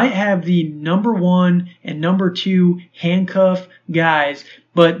might have the number 1 and number 2 handcuff guys.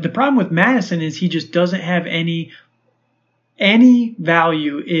 But the problem with Madison is he just doesn't have any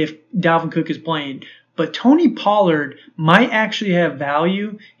value if Dalvin Cook is playing. But Tony Pollard might actually have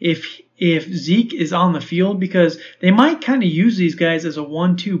value if Zeke is on the field, because they might kind of use these guys as a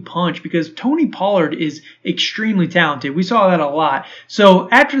 1-2 punch, because Tony Pollard is extremely talented. We saw that a lot. So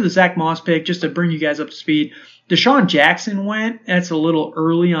after the Zach Moss pick, just to bring you guys up to speed, Deshaun Jackson went. That's a little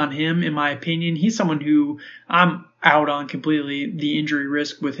early on him, in my opinion. He's someone who I'm out on completely, the injury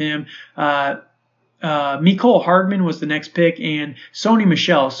risk with him. Mecole Hardman was the next pick, and Sony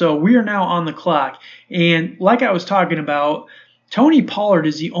Michel. So we are now on the clock. And like I was talking about, Tony Pollard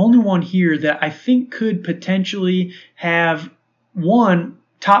is the only one here that I think could potentially have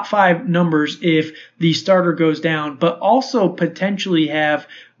top 5 numbers if the starter goes down, but also potentially have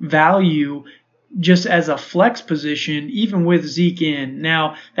value just as a flex position, even with Zeke in.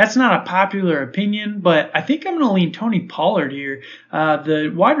 Now, that's not a popular opinion, but I think I'm going to lean Tony Pollard here.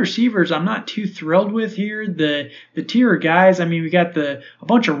 The wide receivers I'm not too thrilled with here. The tier of guys, I mean, we got a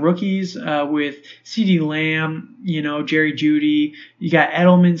bunch of rookies with CeeDee Lamb, Jerry Jeudy. You got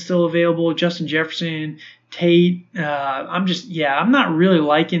Edelman still available, Justin Jefferson, Tate. I'm not really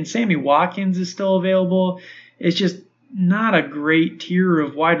liking. Sammy Watkins is still available. It's just not a great tier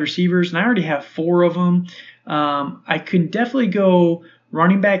of wide receivers, and I already have 4 of them. I could definitely go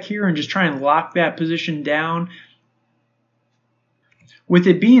running back here and just try and lock that position down. With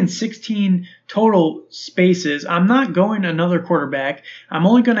it being 16 total spaces, I'm not going another quarterback. I'm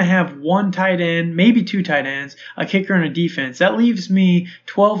only going to have 1 tight end, maybe 2 tight ends, a kicker, and a defense. That leaves me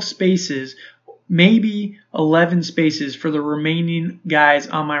 12 spaces, maybe 11 spaces for the remaining guys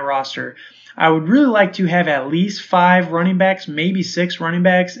on my roster. I would really like to have at least 5 running backs, maybe 6 running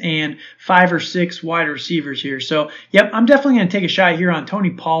backs, and 5 or 6 wide receivers here. So, yep, I'm definitely going to take a shot here on Tony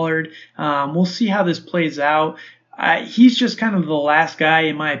Pollard. We'll see how this plays out. He's just kind of the last guy,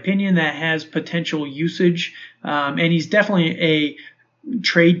 in my opinion, that has potential usage, and he's definitely a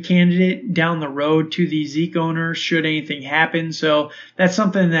trade candidate down the road to the Zeke owners should anything happen. So that's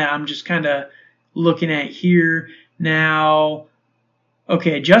something that I'm just kind of looking at here. Now,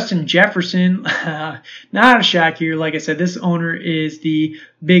 okay, Justin Jefferson, not a shock here. Like I said, this owner is the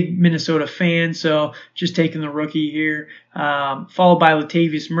big Minnesota fan, so just taking the rookie here, followed by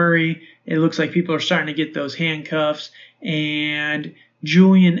Latavius Murray. It looks like people are starting to get those handcuffs, and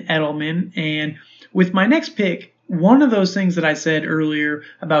Julian Edelman. And with my next pick, one of those things that I said earlier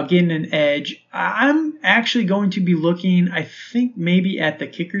about getting an edge, I'm actually going to be looking, I think, maybe at the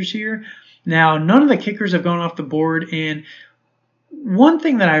kickers here. Now, none of the kickers have gone off the board, and one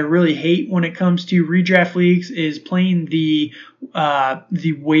thing that I really hate when it comes to redraft leagues is playing the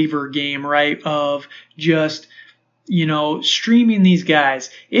waiver game, right? Of just, streaming these guys.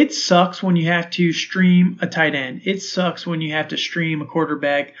 It sucks when you have to stream a tight end. It sucks when you have to stream a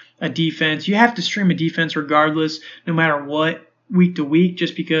quarterback, a defense. You have to stream a defense regardless, no matter what, week to week,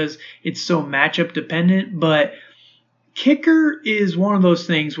 just because it's so matchup dependent. But kicker is one of those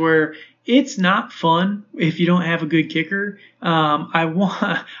things where it's not fun if you don't have a good kicker. I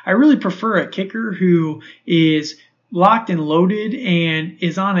really prefer a kicker who is locked and loaded and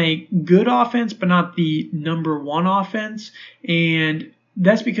is on a good offense, but not the number 1 offense. And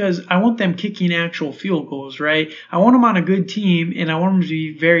that's because I want them kicking actual field goals, right? I want them on a good team, and I want them to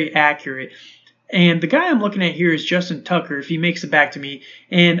be very accurate. And the guy I'm looking at here is Justin Tucker, if he makes it back to me.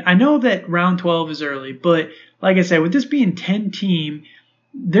 And I know that round 12 is early, but like I said, with this being 10-team,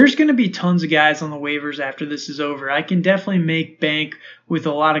 there's going to be tons of guys on the waivers after this is over. I can definitely make bank with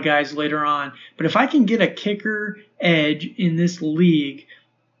a lot of guys later on. But if I can get a kicker edge in this league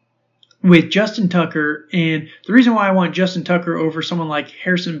with Justin Tucker, and the reason why I want Justin Tucker over someone like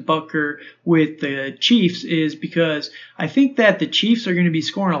Harrison Butker with the Chiefs is because I think that the Chiefs are going to be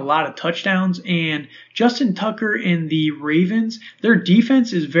scoring a lot of touchdowns, and Justin Tucker and the Ravens, their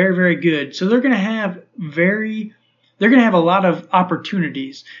defense is very, very good. So they're going to have a lot of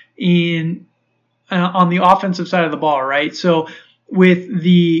opportunities on the offensive side of the ball, right? So with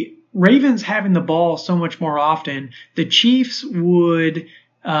the Ravens having the ball so much more often, the Chiefs would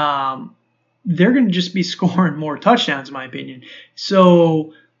they're going to just be scoring more touchdowns, in my opinion.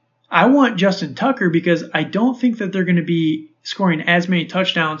 So I want Justin Tucker because I don't think that they're going to be scoring as many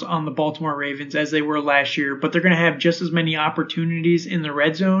touchdowns on the Baltimore Ravens as they were last year, but they're going to have just as many opportunities in the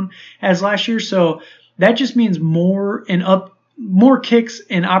red zone as last year. So that just means more kicks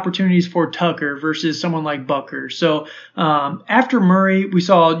and opportunities for Tucker versus someone like Butker. So after Murray, we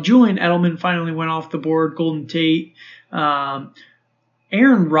saw Julian Edelman finally went off the board, Golden Tate,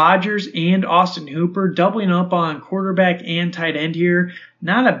 Aaron Rodgers and Austin Hooper doubling up on quarterback and tight end here.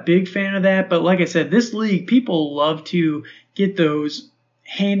 Not a big fan of that, but like I said, this league, people love to get those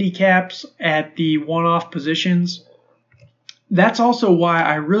handicaps at the one-off positions. That's also why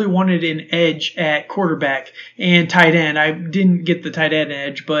I really wanted an edge at quarterback and tight end. I didn't get the tight end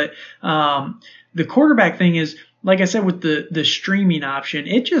edge, but the quarterback thing is, like I said, with the streaming option,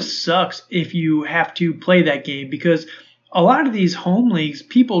 it just sucks if you have to play that game because a lot of these home leagues,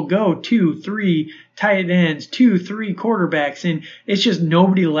 people go 2-3 tight ends, 2-3 quarterbacks, and it's just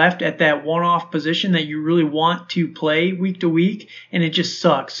nobody left at that one-off position that you really want to play week to week, and it just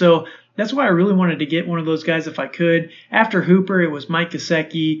sucks. So that's why I really wanted to get one of those guys if I could. After Hooper, it was Mike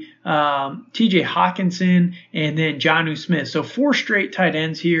Gesicki, TJ Hawkinson, and then Jonnu Smith. So 4 straight tight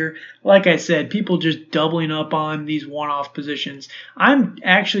ends here. Like I said, people just doubling up on these one-off positions. I'm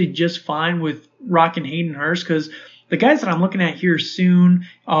actually just fine with rocking Hayden Hurst because the guys that I'm looking at here soon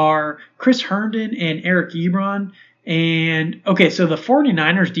are Chris Herndon and Eric Ebron. And, okay, so the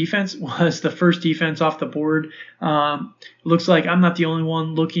 49ers defense was the first defense off the board. Looks like I'm not the only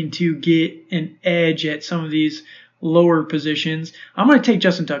one looking to get an edge at some of these lower positions. I'm going to take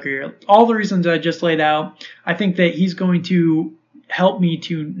Justin Tucker here. All the reasons I just laid out, I think that he's going to help me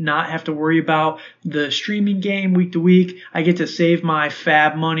to not have to worry about the streaming game week to week. I get to save my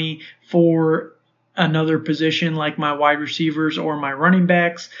fab money for another position like my wide receivers or my running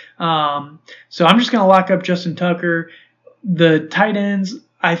backs. So I'm just going to lock up Justin Tucker. The tight ends,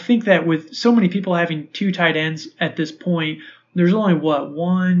 I think that with so many people having 2 tight ends at this point, there's only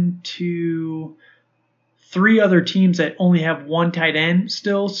 3 other teams that only have 1 tight end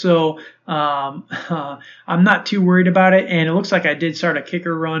still. So I'm not too worried about it. And it looks like I did start a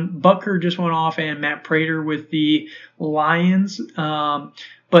kicker run. Butker just went off and Matt Prater with the Lions.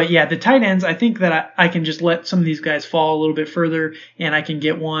 But yeah, the tight ends, I think that I can just let some of these guys fall a little bit further and I can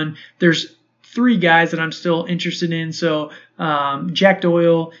get one. There's 3 guys that I'm still interested in. So Jack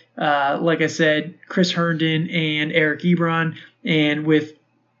Doyle, like I said, Chris Herndon, and Eric Ebron. And with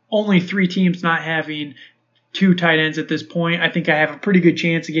only 3 teams not having 2 tight ends at this point, I think I have a pretty good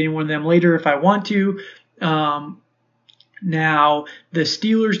chance of getting one of them later if I want to. Now, the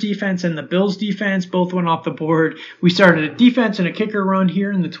Steelers defense and the Bills defense both went off the board. We started a defense and a kicker run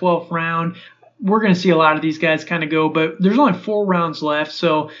here in the 12th round. We're going to see a lot of these guys kind of go, but there's only 4 rounds left.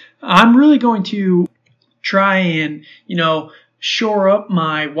 So I'm really going to try and, shore up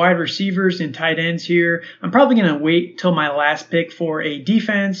my wide receivers and tight ends here. I'm probably going to wait till my last pick for a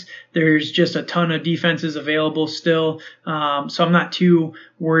defense. There's just a ton of defenses available still, so I'm not too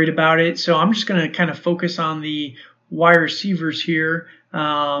worried about it. So I'm just going to kind of focus on the wide receivers here.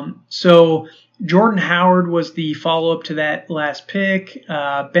 So Jordan Howard was the follow-up to that last pick.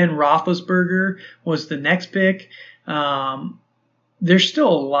 Ben Roethlisberger was the next pick. There's still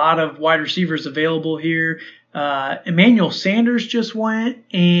a lot of wide receivers available here. Emmanuel Sanders just went,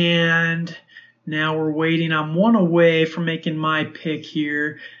 and now we're waiting. I'm 1 away from making my pick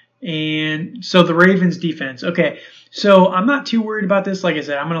here. And so the Ravens defense. Okay, so I'm not too worried about this. Like I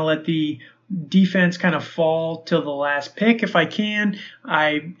said, I'm going to let the defense kind of fall till the last pick if I can.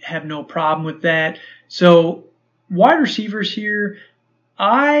 I have no problem with that. So wide receivers here,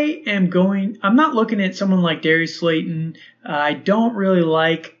 I'm not looking at someone like Darius Slayton. I don't really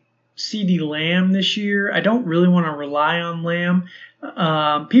like CeeDee Lamb this year. I don't really want to rely on Lamb.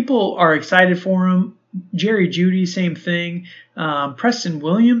 People are excited for him. Jerry Jeudy, same thing. Preston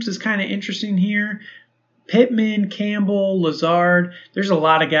Williams is kind of interesting here. Pittman, Campbell, Lazard, there's a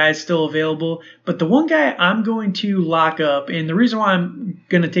lot of guys still available. But the one guy I'm going to lock up, and the reason why I'm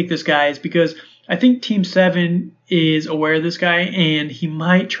going to take this guy is because I think Team 7 is aware of this guy, and he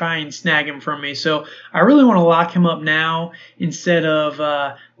might try and snag him from me. So I really want to lock him up now instead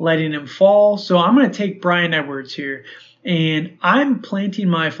of letting him fall. So I'm going to take Bryan Edwards here. And I'm planting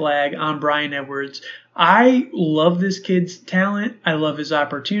my flag on Bryan Edwards. I love this kid's talent. I love his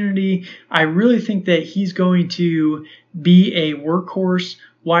opportunity. I really think that he's going to be a workhorse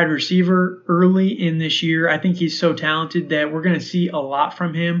wide receiver early in this year. I think he's so talented that we're going to see a lot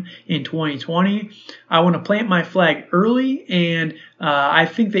from him in 2020. I want to plant my flag early, and I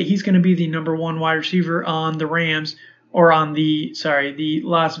think that he's going to be the number one wide receiver on the Rams, or on the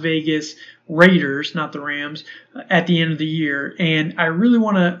Las Vegas Raiders, not the Rams, at the end of the year. And I really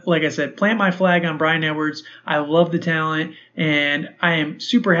want to, like I said, plant my flag on Bryan Edwards. I love the talent, and I am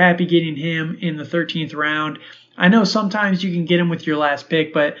super happy getting him in the 13th round. I know sometimes you can get him with your last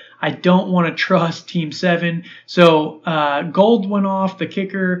pick, but I don't want to trust Team 7. So Gold went off, the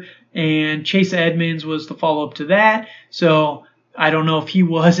kicker, and Chase Edmonds was the follow-up to that. So I don't know if he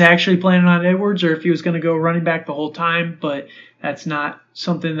was actually planning on Edwards or if he was going to go running back the whole time, but that's not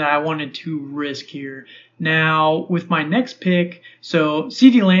something that I wanted to risk here. Now, with my next pick, so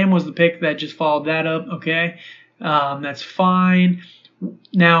CeeDee Lamb was the pick that just followed that up, okay? That's fine.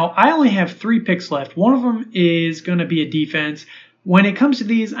 Now, I only have 3 picks left. One of them is going to be a defense. When it comes to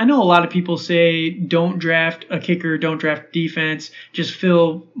these, I know a lot of people say don't draft a kicker, don't draft defense, just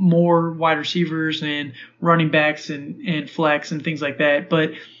fill more wide receivers and running backs and flex and things like that.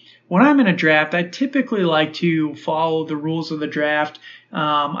 But when I'm in a draft, I typically like to follow the rules of the draft.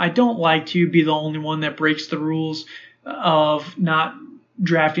 I don't like to be the only one that breaks the rules of not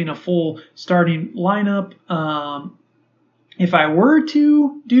drafting a full starting lineup. If I were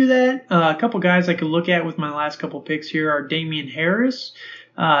to do that, a couple guys I could look at with my last couple picks here are Damian Harris,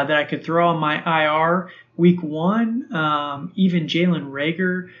 that I could throw on my IR week 1. Even Jalen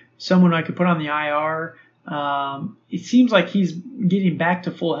Reagor, someone I could put on the IR. It seems like he's getting back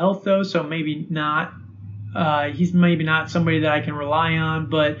to full health though, so maybe not. He's maybe not somebody that I can rely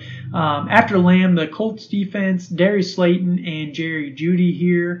on. But after Lamb, the Colts defense, Darius Slayton and Jerry Jeudy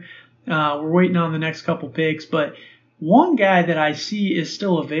here. We're waiting on the next couple picks, but one guy that I see is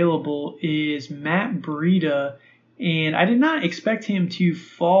still available is Matt Breida, and I did not expect him to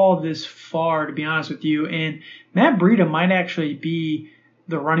fall this far, to be honest with you. And Matt Breida might actually be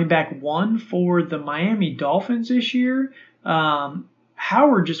the running back 1 for the Miami Dolphins this year.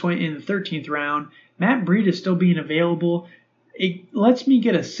 Howard just went in the 13th round. Matt Breida still being available. It lets me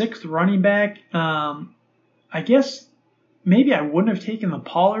get a 6th running back. I guess maybe I wouldn't have taken the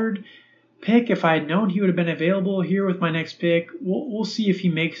Pollard pick if I had known he would have been available here with my next pick. We'll see if he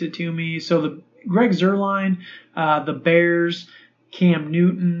makes it to me. So the Greg Zuerlein, the Bears, Cam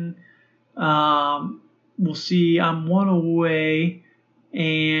Newton. We'll see. I'm 1 away.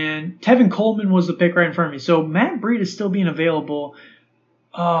 And Tevin Coleman was the pick right in front of me. So Matt Breida is still being available.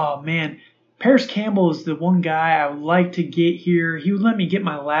 Oh, man. Paris Campbell is the one guy I would like to get here. He would let me get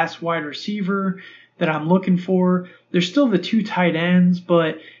my last wide receiver that I'm looking for. There's still the 2 tight ends,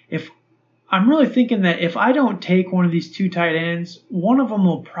 but I'm really thinking that if I don't take one of these 2 tight ends, one of them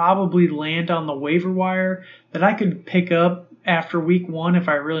will probably land on the waiver wire that I could pick up after week 1 if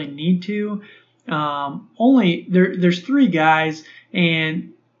I really need to. There's 3 guys,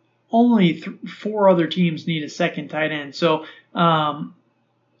 and only 4 other teams need a second tight end. So,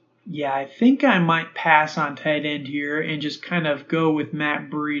 I think I might pass on tight end here and just kind of go with Matt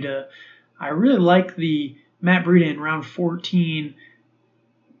Breida. I really like the Matt Breida in round 14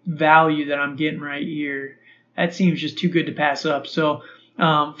 value that I'm getting right here. That seems just too good to pass up. So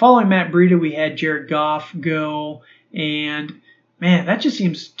following Matt Breida, we had Jared Goff go, and man, that just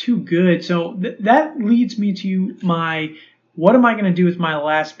seems too good. So that leads me to what am I going to do with my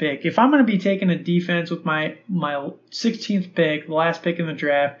last pick? If I'm going to be taking a defense with my 16th pick, the last pick in the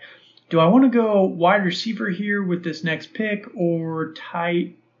draft, do I want to go wide receiver here with this next pick or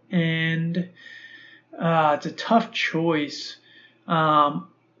tight end? It's a tough choice.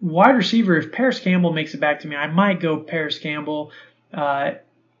 Wide receiver, if Paris Campbell makes it back to me, I might go Paris Campbell.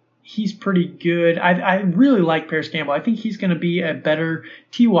 He's pretty good. I really like Paris Campbell. I think he's going to be a better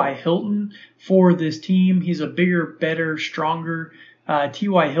T.Y. Hilton for this team. He's a bigger, better, stronger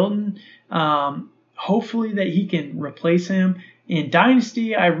T.Y. Hilton. Hopefully that he can replace him. In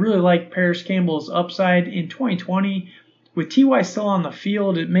Dynasty, I really like Paris Campbell's upside. In 2020, with T.Y. still on the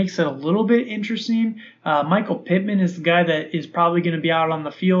field, it makes it a little bit interesting. Michael Pittman is the guy that is probably going to be out on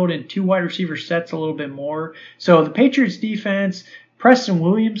the field, and 2 wide receiver sets a little bit more. So the Patriots defense, Preston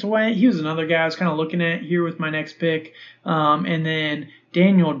Williams went. He was another guy I was kind of looking at here with my next pick. And then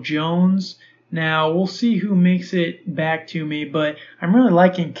Daniel Jones. Now, we'll see who makes it back to me, but I'm really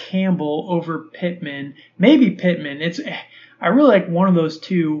liking Campbell over Pittman. Maybe Pittman. I really like one of those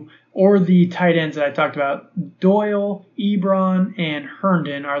 2. Or the tight ends that I talked about. Doyle, Ebron, and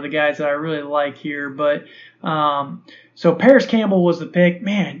Herndon are the guys that I really like here. But so Paris Campbell was the pick.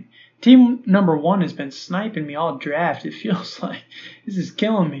 Man, team number 1 has been sniping me all draft. It feels like this is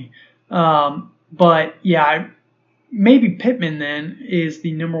killing me. But yeah, maybe Pittman then is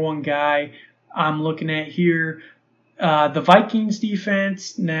the number one guy I'm looking at here. The Vikings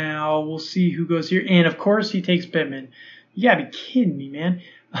defense, now we'll see who goes here. And, of course, he takes Pittman. You got to be kidding me, man.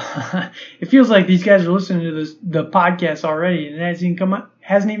 It feels like these guys are listening to the podcast already, and it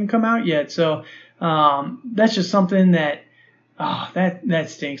hasn't even come out yet. So that's just something that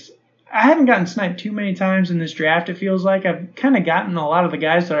stinks. I haven't gotten sniped too many times in this draft, it feels like. I've kind of gotten a lot of the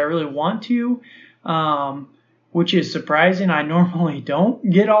guys that I really want to, which is surprising. I normally don't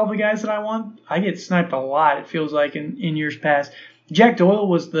get all the guys that I want. I get sniped a lot, it feels like, in years past. Jack Doyle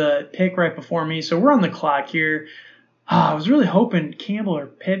was the pick right before me, so we're on the clock here. I was really hoping Campbell or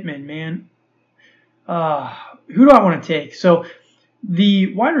Pittman, man. Who do I want to take? So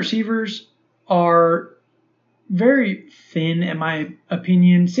the wide receivers are very thin, in my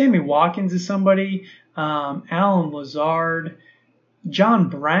opinion. Sammy Watkins is somebody. Allen Lazard. John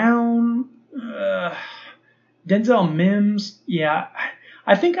Brown. Denzel Mims. Yeah.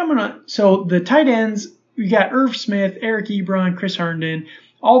 I think I'm going to. So the tight ends, we got Irv Smith, Eric Ebron, Chris Herndon.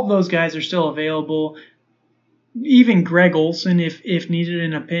 All of those guys are still available. Even Greg Olsen if needed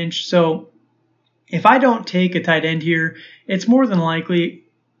in a pinch. So if I don't take a tight end here, it's more than likely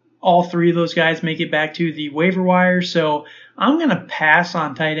all three of those guys make it back to the waiver wire. So I'm going to pass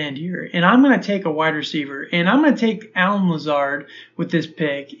on tight end here, and I'm going to take a wide receiver, and I'm going to take Allen Lazard with this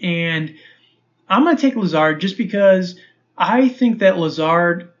pick. And I'm going to take Lazard just because I think that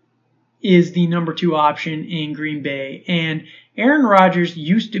Lazard is the number 2 option in Green Bay. And Aaron Rodgers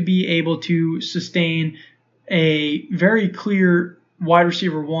used to be able to sustain a very clear wide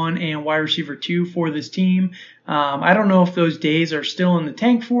receiver 1 and wide receiver 2 for this team. I don't know if those days are still in the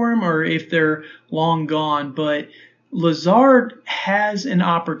tank for him or if they're long gone, but Lazard has an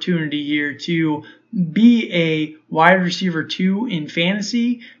opportunity here to be a wide receiver 2 in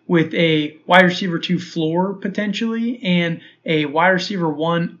fantasy with a wide receiver 2 floor potentially and a wide receiver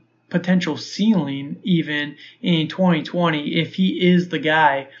 1 potential ceiling even in 2020 if he is the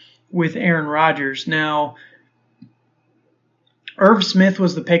guy with Aaron Rodgers. Now, Irv Smith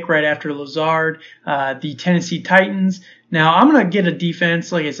was the pick right after Lazard, the Tennessee Titans. Now, I'm going to get a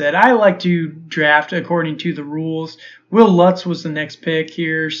defense. Like I said, I like to draft according to the rules. Will Lutz was the next pick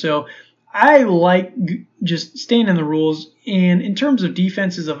here. So I like just staying in the rules. And in terms of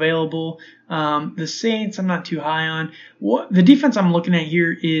defenses available, the Saints I'm not too high on. The defense I'm looking at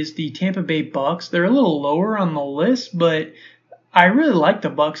here is the Tampa Bay Bucks. They're a little lower on the list, but I really like the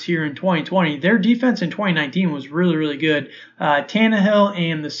Bucks here in 2020. Their defense in 2019 was really, really good. Tannehill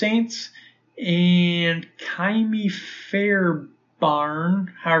and the Saints and Kymie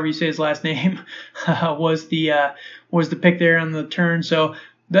Fairbairn, however you say his last name, was the pick there on the turn. So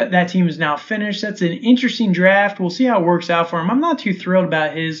that team is now finished. That's an interesting draft. We'll see how it works out for him. I'm not too thrilled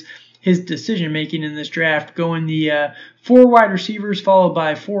about his decision making in this draft, going the 4 wide receivers followed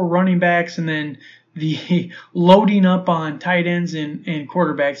by 4 running backs, and then the loading up on tight ends and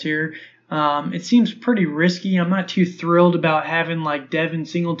quarterbacks here. It seems pretty risky. I'm not too thrilled about having like Devin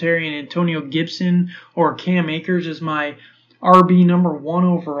Singletary and Antonio Gibson or Cam Akers as my RB number 1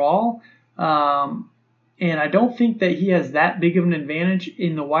 overall. And I don't think that he has that big of an advantage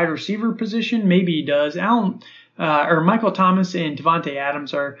in the wide receiver position. Maybe he does. Michael Thomas and Devontae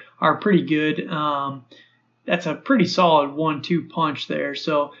Adams are pretty good. That's a pretty solid 1-2 punch there.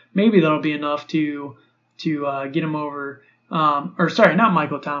 So maybe that'll be enough to get him over. Not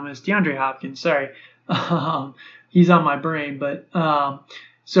Michael Thomas, DeAndre Hopkins. Sorry, he's on my brain. But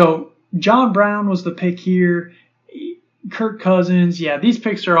so John Brown was the pick here. Kirk Cousins. Yeah, these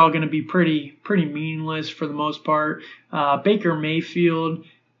picks are all going to be pretty meaningless for the most part. Baker Mayfield.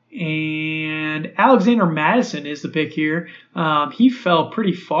 And Alexander Madison is the pick here. He fell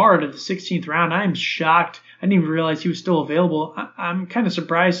pretty far to the 16th round. I'm shocked. I didn't even realize he was still available. I'm kind of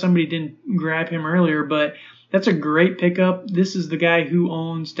surprised somebody didn't grab him earlier, but that's a great pickup. This is the guy who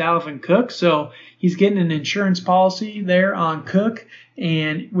owns Dalvin Cook, so he's getting an insurance policy there on Cook.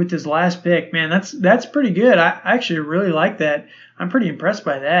 And with his last pick, man, that's pretty good. I actually really like that. I'm pretty impressed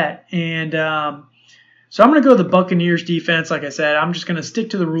by that. And so I'm going to go the Buccaneers defense. Like I said, I'm just going to stick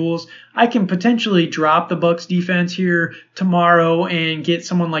to the rules. I can potentially drop the Bucs defense here tomorrow and get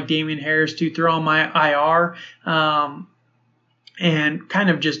someone like Damian Harris to throw on my IR and kind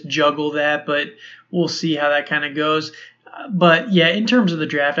of just juggle that, but we'll see how that kind of goes. But yeah, in terms of the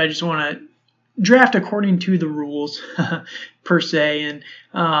draft, I just want to draft according to the rules per se. And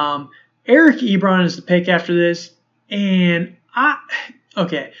Eric Ebron is the pick after this. And I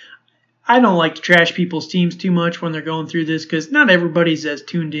don't like to trash people's teams too much when they're going through this because not everybody's as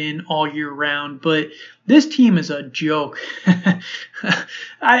tuned in all year round, but this team is a joke.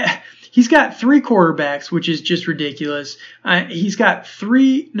 he's got 3 quarterbacks, which is just ridiculous. He's got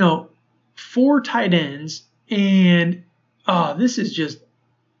 4 tight ends, and this is just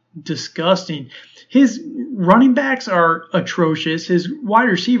disgusting. His running backs are atrocious. His wide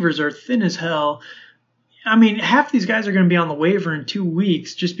receivers are thin as hell. I mean, half these guys are going to be on the waiver in 2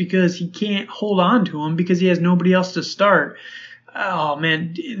 weeks just because he can't hold on to them because he has nobody else to start. Oh,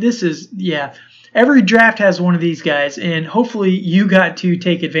 man, this is, yeah. Every draft has one of these guys, and hopefully you got to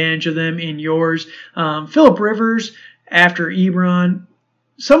take advantage of them in yours. Phillip Rivers after Ebron.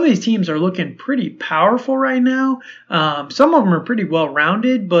 Some of these teams are looking pretty powerful right now. Some of them are pretty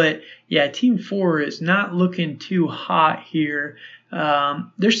well-rounded, but, yeah, Team 4 is not looking too hot here.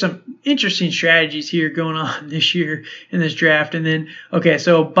 There's some interesting strategies here going on this year in this draft. And then, okay,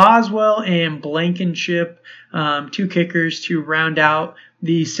 so Boswell and Blankenship, 2 kickers to round out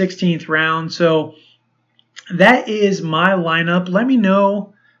the 16th round. So that is my lineup. Let me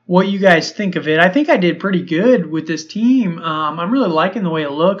know what you guys think of it. I think I did pretty good with this team. I'm really liking the way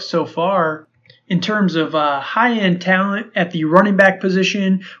it looks so far. In terms of high-end talent at the running back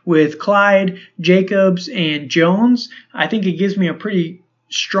position with Clyde, Jacobs, and Jones, I think it gives me a pretty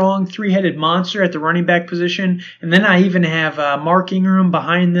strong 3-headed monster at the running back position. And then I even have Mark Ingram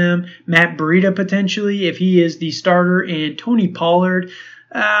behind them, Matt Breida potentially if he is the starter, and Tony Pollard.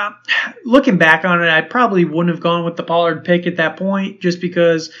 Looking back on it, I probably wouldn't have gone with the Pollard pick at that point just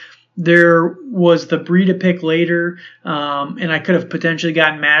because there was the Breida pick later, and I could have potentially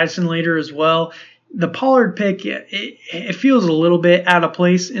gotten Madison later as well. The Pollard pick, it feels a little bit out of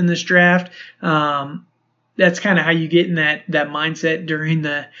place in this draft. That's kind of how you get in that mindset during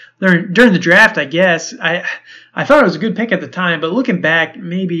the draft, I guess. I thought it was a good pick at the time, but looking back,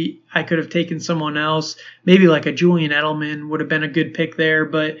 maybe I could have taken someone else. Maybe like a Julian Edelman would have been a good pick there,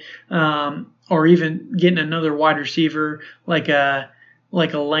 but or even getting another wide receiver like a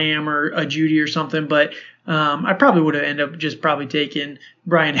Lamb or a Judy or something, but I probably would have ended up just probably taking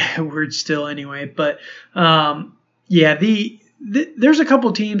Brian Edwards still anyway. But yeah, there's a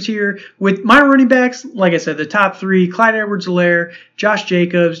couple teams here with my running backs. Like I said, the top 3: Clyde Edwards-Helaire, Josh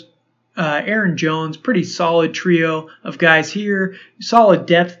Jacobs, Aaron Jones. Pretty solid trio of guys here. Solid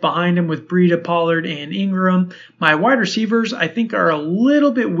depth behind him with Breida, Pollard, and Ingram. My wide receivers, I think, are a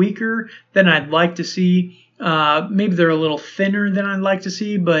little bit weaker than I'd like to see. Maybe they're a little thinner than I'd like to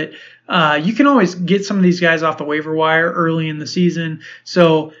see, but you can always get some of these guys off the waiver wire early in the season.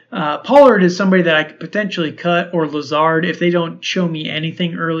 So Pollard is somebody that I could potentially cut, or Lazard if they don't show me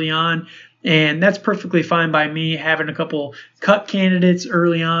anything early on. And that's perfectly fine by me, having a couple cut candidates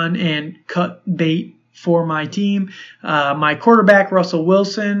early on and cut bait for my team. My quarterback, Russell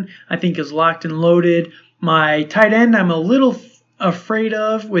Wilson, I think is locked and loaded. My tight end, I'm a little afraid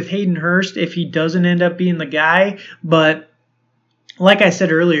of with Hayden Hurst if he doesn't end up being the guy, but like I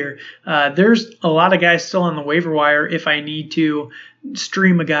said earlier, there's a lot of guys still on the waiver wire if I need to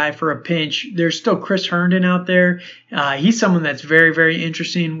stream a guy for a pinch. There's still Chris Herndon out there. He's someone that's very, very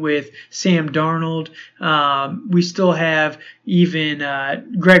interesting with Sam Darnold. We still have even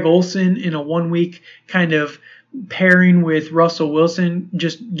Greg Olsen in a 1-week kind of pairing with Russell Wilson,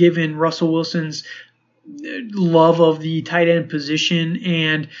 just given Russell Wilson's love of the tight end position.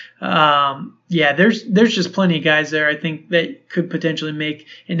 And yeah, there's just plenty of guys there I think that could potentially make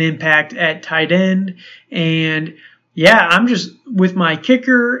an impact at tight end. And yeah, I'm just with my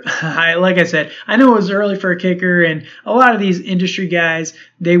kicker. Like I said, I know it was early for a kicker, and a lot of these industry guys,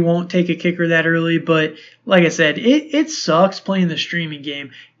 they won't take a kicker that early. But like I said, it sucks playing the streaming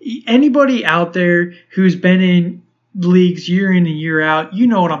game. Anybody out there who's been in leagues year in and year out, you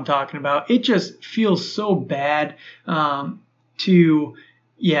know what I'm talking about. It just feels so bad to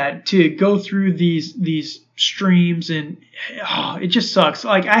go through these streams, and it just sucks.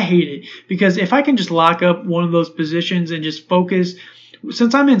 Like, I hate it, because if I can just lock up one of those positions and just focus,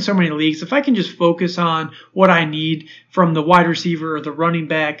 since I'm in so many leagues, if I can just focus on what I need from the wide receiver or the running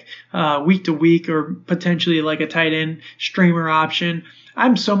back week to week, or potentially like a tight end streamer option,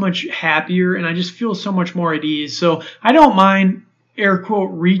 I'm so much happier and I just feel so much more at ease. So I don't mind, air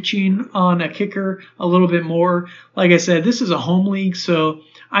quote, reaching on a kicker a little bit more. Like I said, this is a home league, so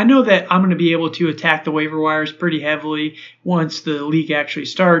I know that I'm going to be able to attack the waiver wires pretty heavily once the league actually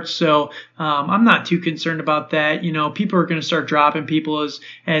starts. So I'm not too concerned about that. You know, people are going to start dropping people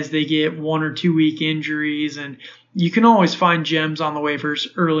as they get 1 or 2 week injuries, and you can always find gems on the waivers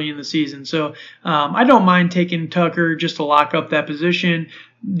early in the season. So I don't mind taking Tucker just to lock up that position.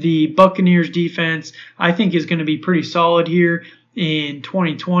 The Buccaneers defense, I think, is going to be pretty solid here in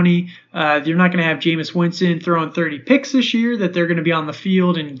 2020. You're not going to have Jameis Winston throwing 30 picks this year, that they're going to be on the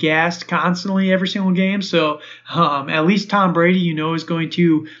field and gassed constantly every single game. So at least Tom Brady, is going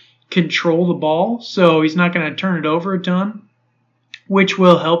to control the ball, so he's not going to turn it over a ton, which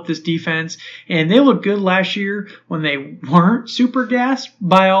will help this defense. And they looked good last year when they weren't super gassed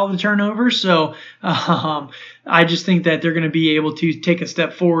by all the turnovers. So I just think that they're going to be able to take a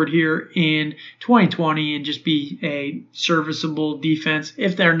step forward here in 2020 and just be a serviceable defense.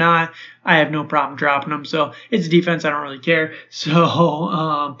 If they're not, I have no problem dropping them. So it's defense. I don't really care.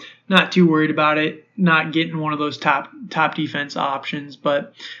 So not too worried about it. Not getting one of those top defense options.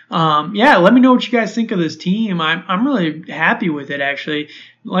 But yeah, let me know what you guys think of this team. I'm really happy with it, actually.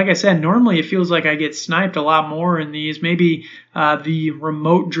 Like I said, normally it feels like I get sniped a lot more in these. Maybe the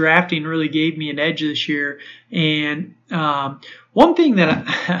remote drafting really gave me an edge this year. And one thing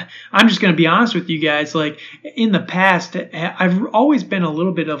that I'm just going to be honest with you guys, like in the past, I've always been a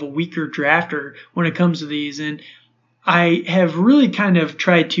little bit of a weaker drafter when it comes to these. And I have really kind of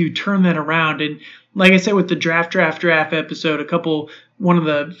tried to turn that around. And like I said, with the draft episode, one of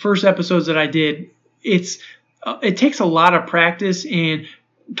the first episodes that I did, it takes a lot of practice and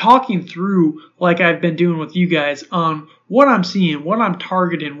talking through, like I've been doing with you guys, on what I'm seeing, what I'm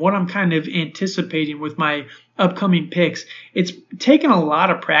targeting, what I'm kind of anticipating with my upcoming picks. It's taken a lot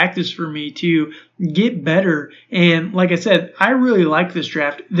of practice for me to get better. And like I said, I really like this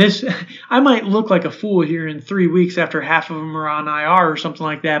draft. I might look like a fool here in 3 weeks after half of them are on IR or something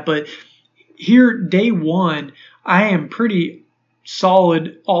like that, but here, day one, I am pretty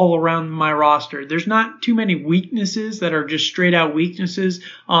solid all around my roster. There's not too many weaknesses that are just straight out weaknesses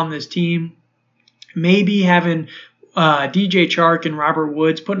on this team. Maybe having DJ Chark and Robert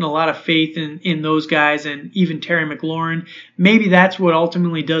Woods, putting a lot of faith in those guys, and even Terry McLaurin. Maybe that's what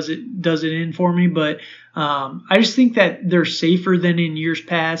ultimately does it in for me. But I just think that they're safer than in years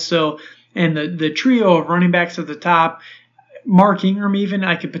past. So, and the trio of running backs at the top. Mark Ingram, even,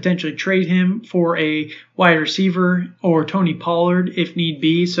 I could potentially trade him for a wide receiver or Tony Pollard if need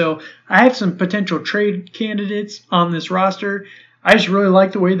be. So I have some potential trade candidates on this roster. I just really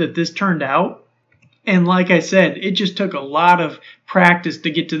like the way that this turned out. And like I said, it just took a lot of practice to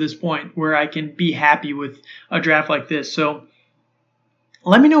get to this point where I can be happy with a draft like this. So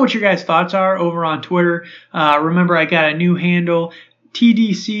let me know what your guys' thoughts are over on Twitter. Remember, I got a new handle,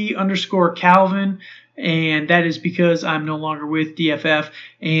 TDC_Calvin. And that is because I'm no longer with DFF.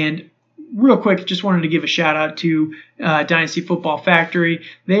 And real quick, just wanted to give a shout out to Dynasty Football Factory.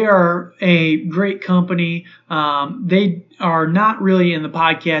 They are a great company. They are not really in the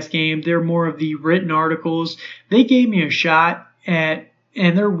podcast game. They're more of the written articles. They gave me a shot and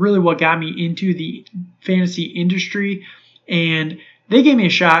they're really what got me into the fantasy industry. And they gave me a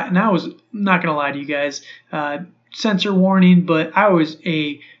shot, and I was not going to lie to you guys. Censor warning, but I was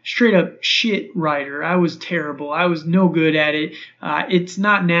a straight up shit writer. I was terrible. I was no good at it. It's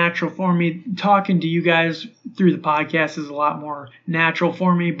not natural for me. Talking to you guys through the podcast is a lot more natural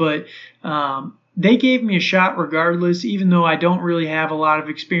for me, but they gave me a shot regardless, even though I don't really have a lot of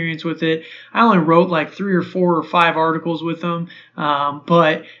experience with it. I only wrote like 3 or 4 or 5 articles with them,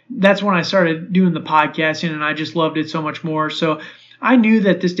 but that's when I started doing the podcasting, and I just loved it so much more. So I knew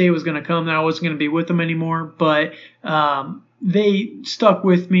that this day was going to come, that I wasn't going to be with them anymore, but they stuck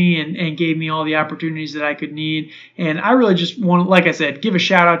with me and gave me all the opportunities that I could need. And I really just want to, like I said, give a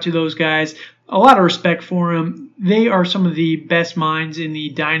shout out to those guys. A lot of respect for them. They are some of the best minds in the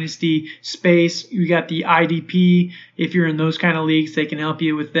dynasty space. You got the IDP. If you're in those kind of leagues, they can help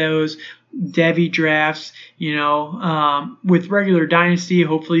you with those. Devy drafts, with regular dynasty,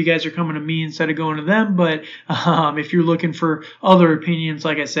 hopefully you guys are coming to me instead of going to them. But if you're looking for other opinions,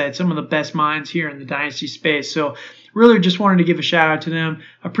 like I said, some of the best minds here in the dynasty space. So really just wanted to give a shout out to them.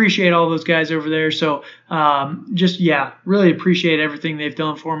 Appreciate all those guys over there. So really appreciate everything they've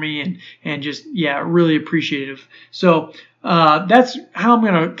done for me, and just, really appreciative. So that's how I'm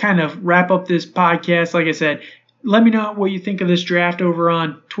going to kind of wrap up this podcast. Like I said, let me know what you think of this draft over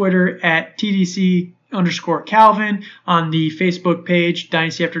on Twitter at TDC_Calvin, on the Facebook page,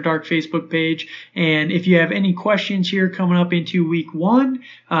 Dynasty After Dark Facebook page. And if you have any questions here coming up into week 1,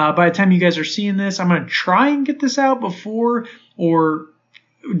 by the time you guys are seeing this, I'm going to try and get this out before or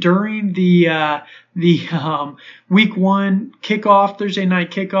during the week 1 kickoff, Thursday night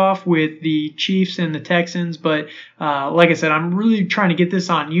kickoff with the Chiefs and the Texans. But like I said, I'm really trying to get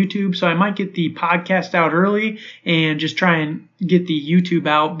this on YouTube, so I might get the podcast out early and just try and get the YouTube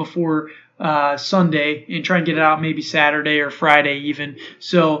out before Sunday, and try and get it out maybe Saturday or Friday even.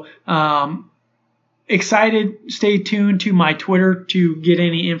 So excited. Stay tuned to my Twitter to get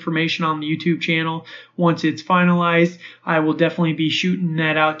any information on the YouTube channel. Once it's finalized, I will definitely be shooting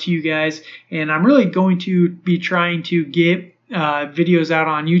that out to you guys. And I'm really going to be trying to get videos out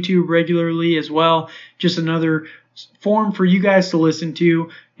on YouTube regularly as well. Just another form for you guys to listen to.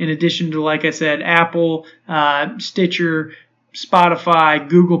 in addition to, like I said, Apple, Stitcher, Spotify,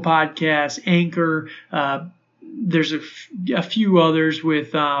 Google Podcasts, Anchor. There's a few others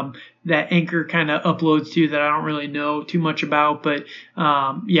with that Anchor kind of uploads to that I don't really know too much about. But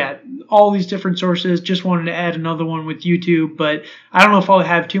yeah, all these different sources. Just wanted to add another one with YouTube, but I don't know if I'll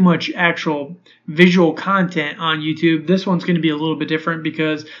have too much actual visual content on YouTube. This one's going to be a little bit different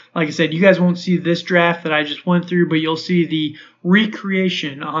because, like I said, you guys won't see this draft that I just went through, but you'll see the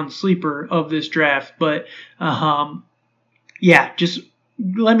recreation on Sleeper of this draft. But yeah, just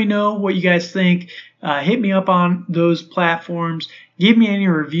let me know what you guys think. Hit me up on those platforms. Give me any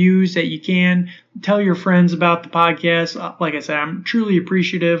reviews that you can. Tell your friends about the podcast. Like I said, I'm truly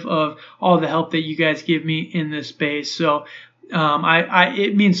appreciative of all the help that you guys give me in this space. So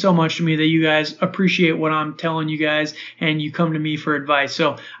it means so much to me that you guys appreciate what I'm telling you guys and you come to me for advice.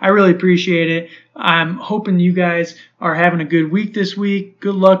 So I really appreciate it. I'm hoping you guys are having a good week this week.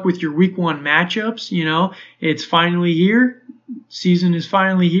 Good luck with your week 1 matchups. You know, it's finally here. Season is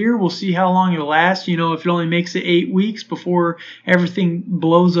finally here. We'll see how long it'll last. You know, if it only makes it 8 weeks before everything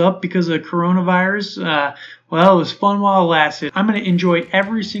blows up because of coronavirus, well, it was fun while it lasted. I'm going to enjoy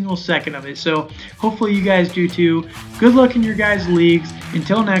every single second of it. So hopefully you guys do too. Good luck in your guys' leagues.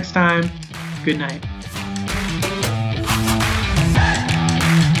 Until next time, good night.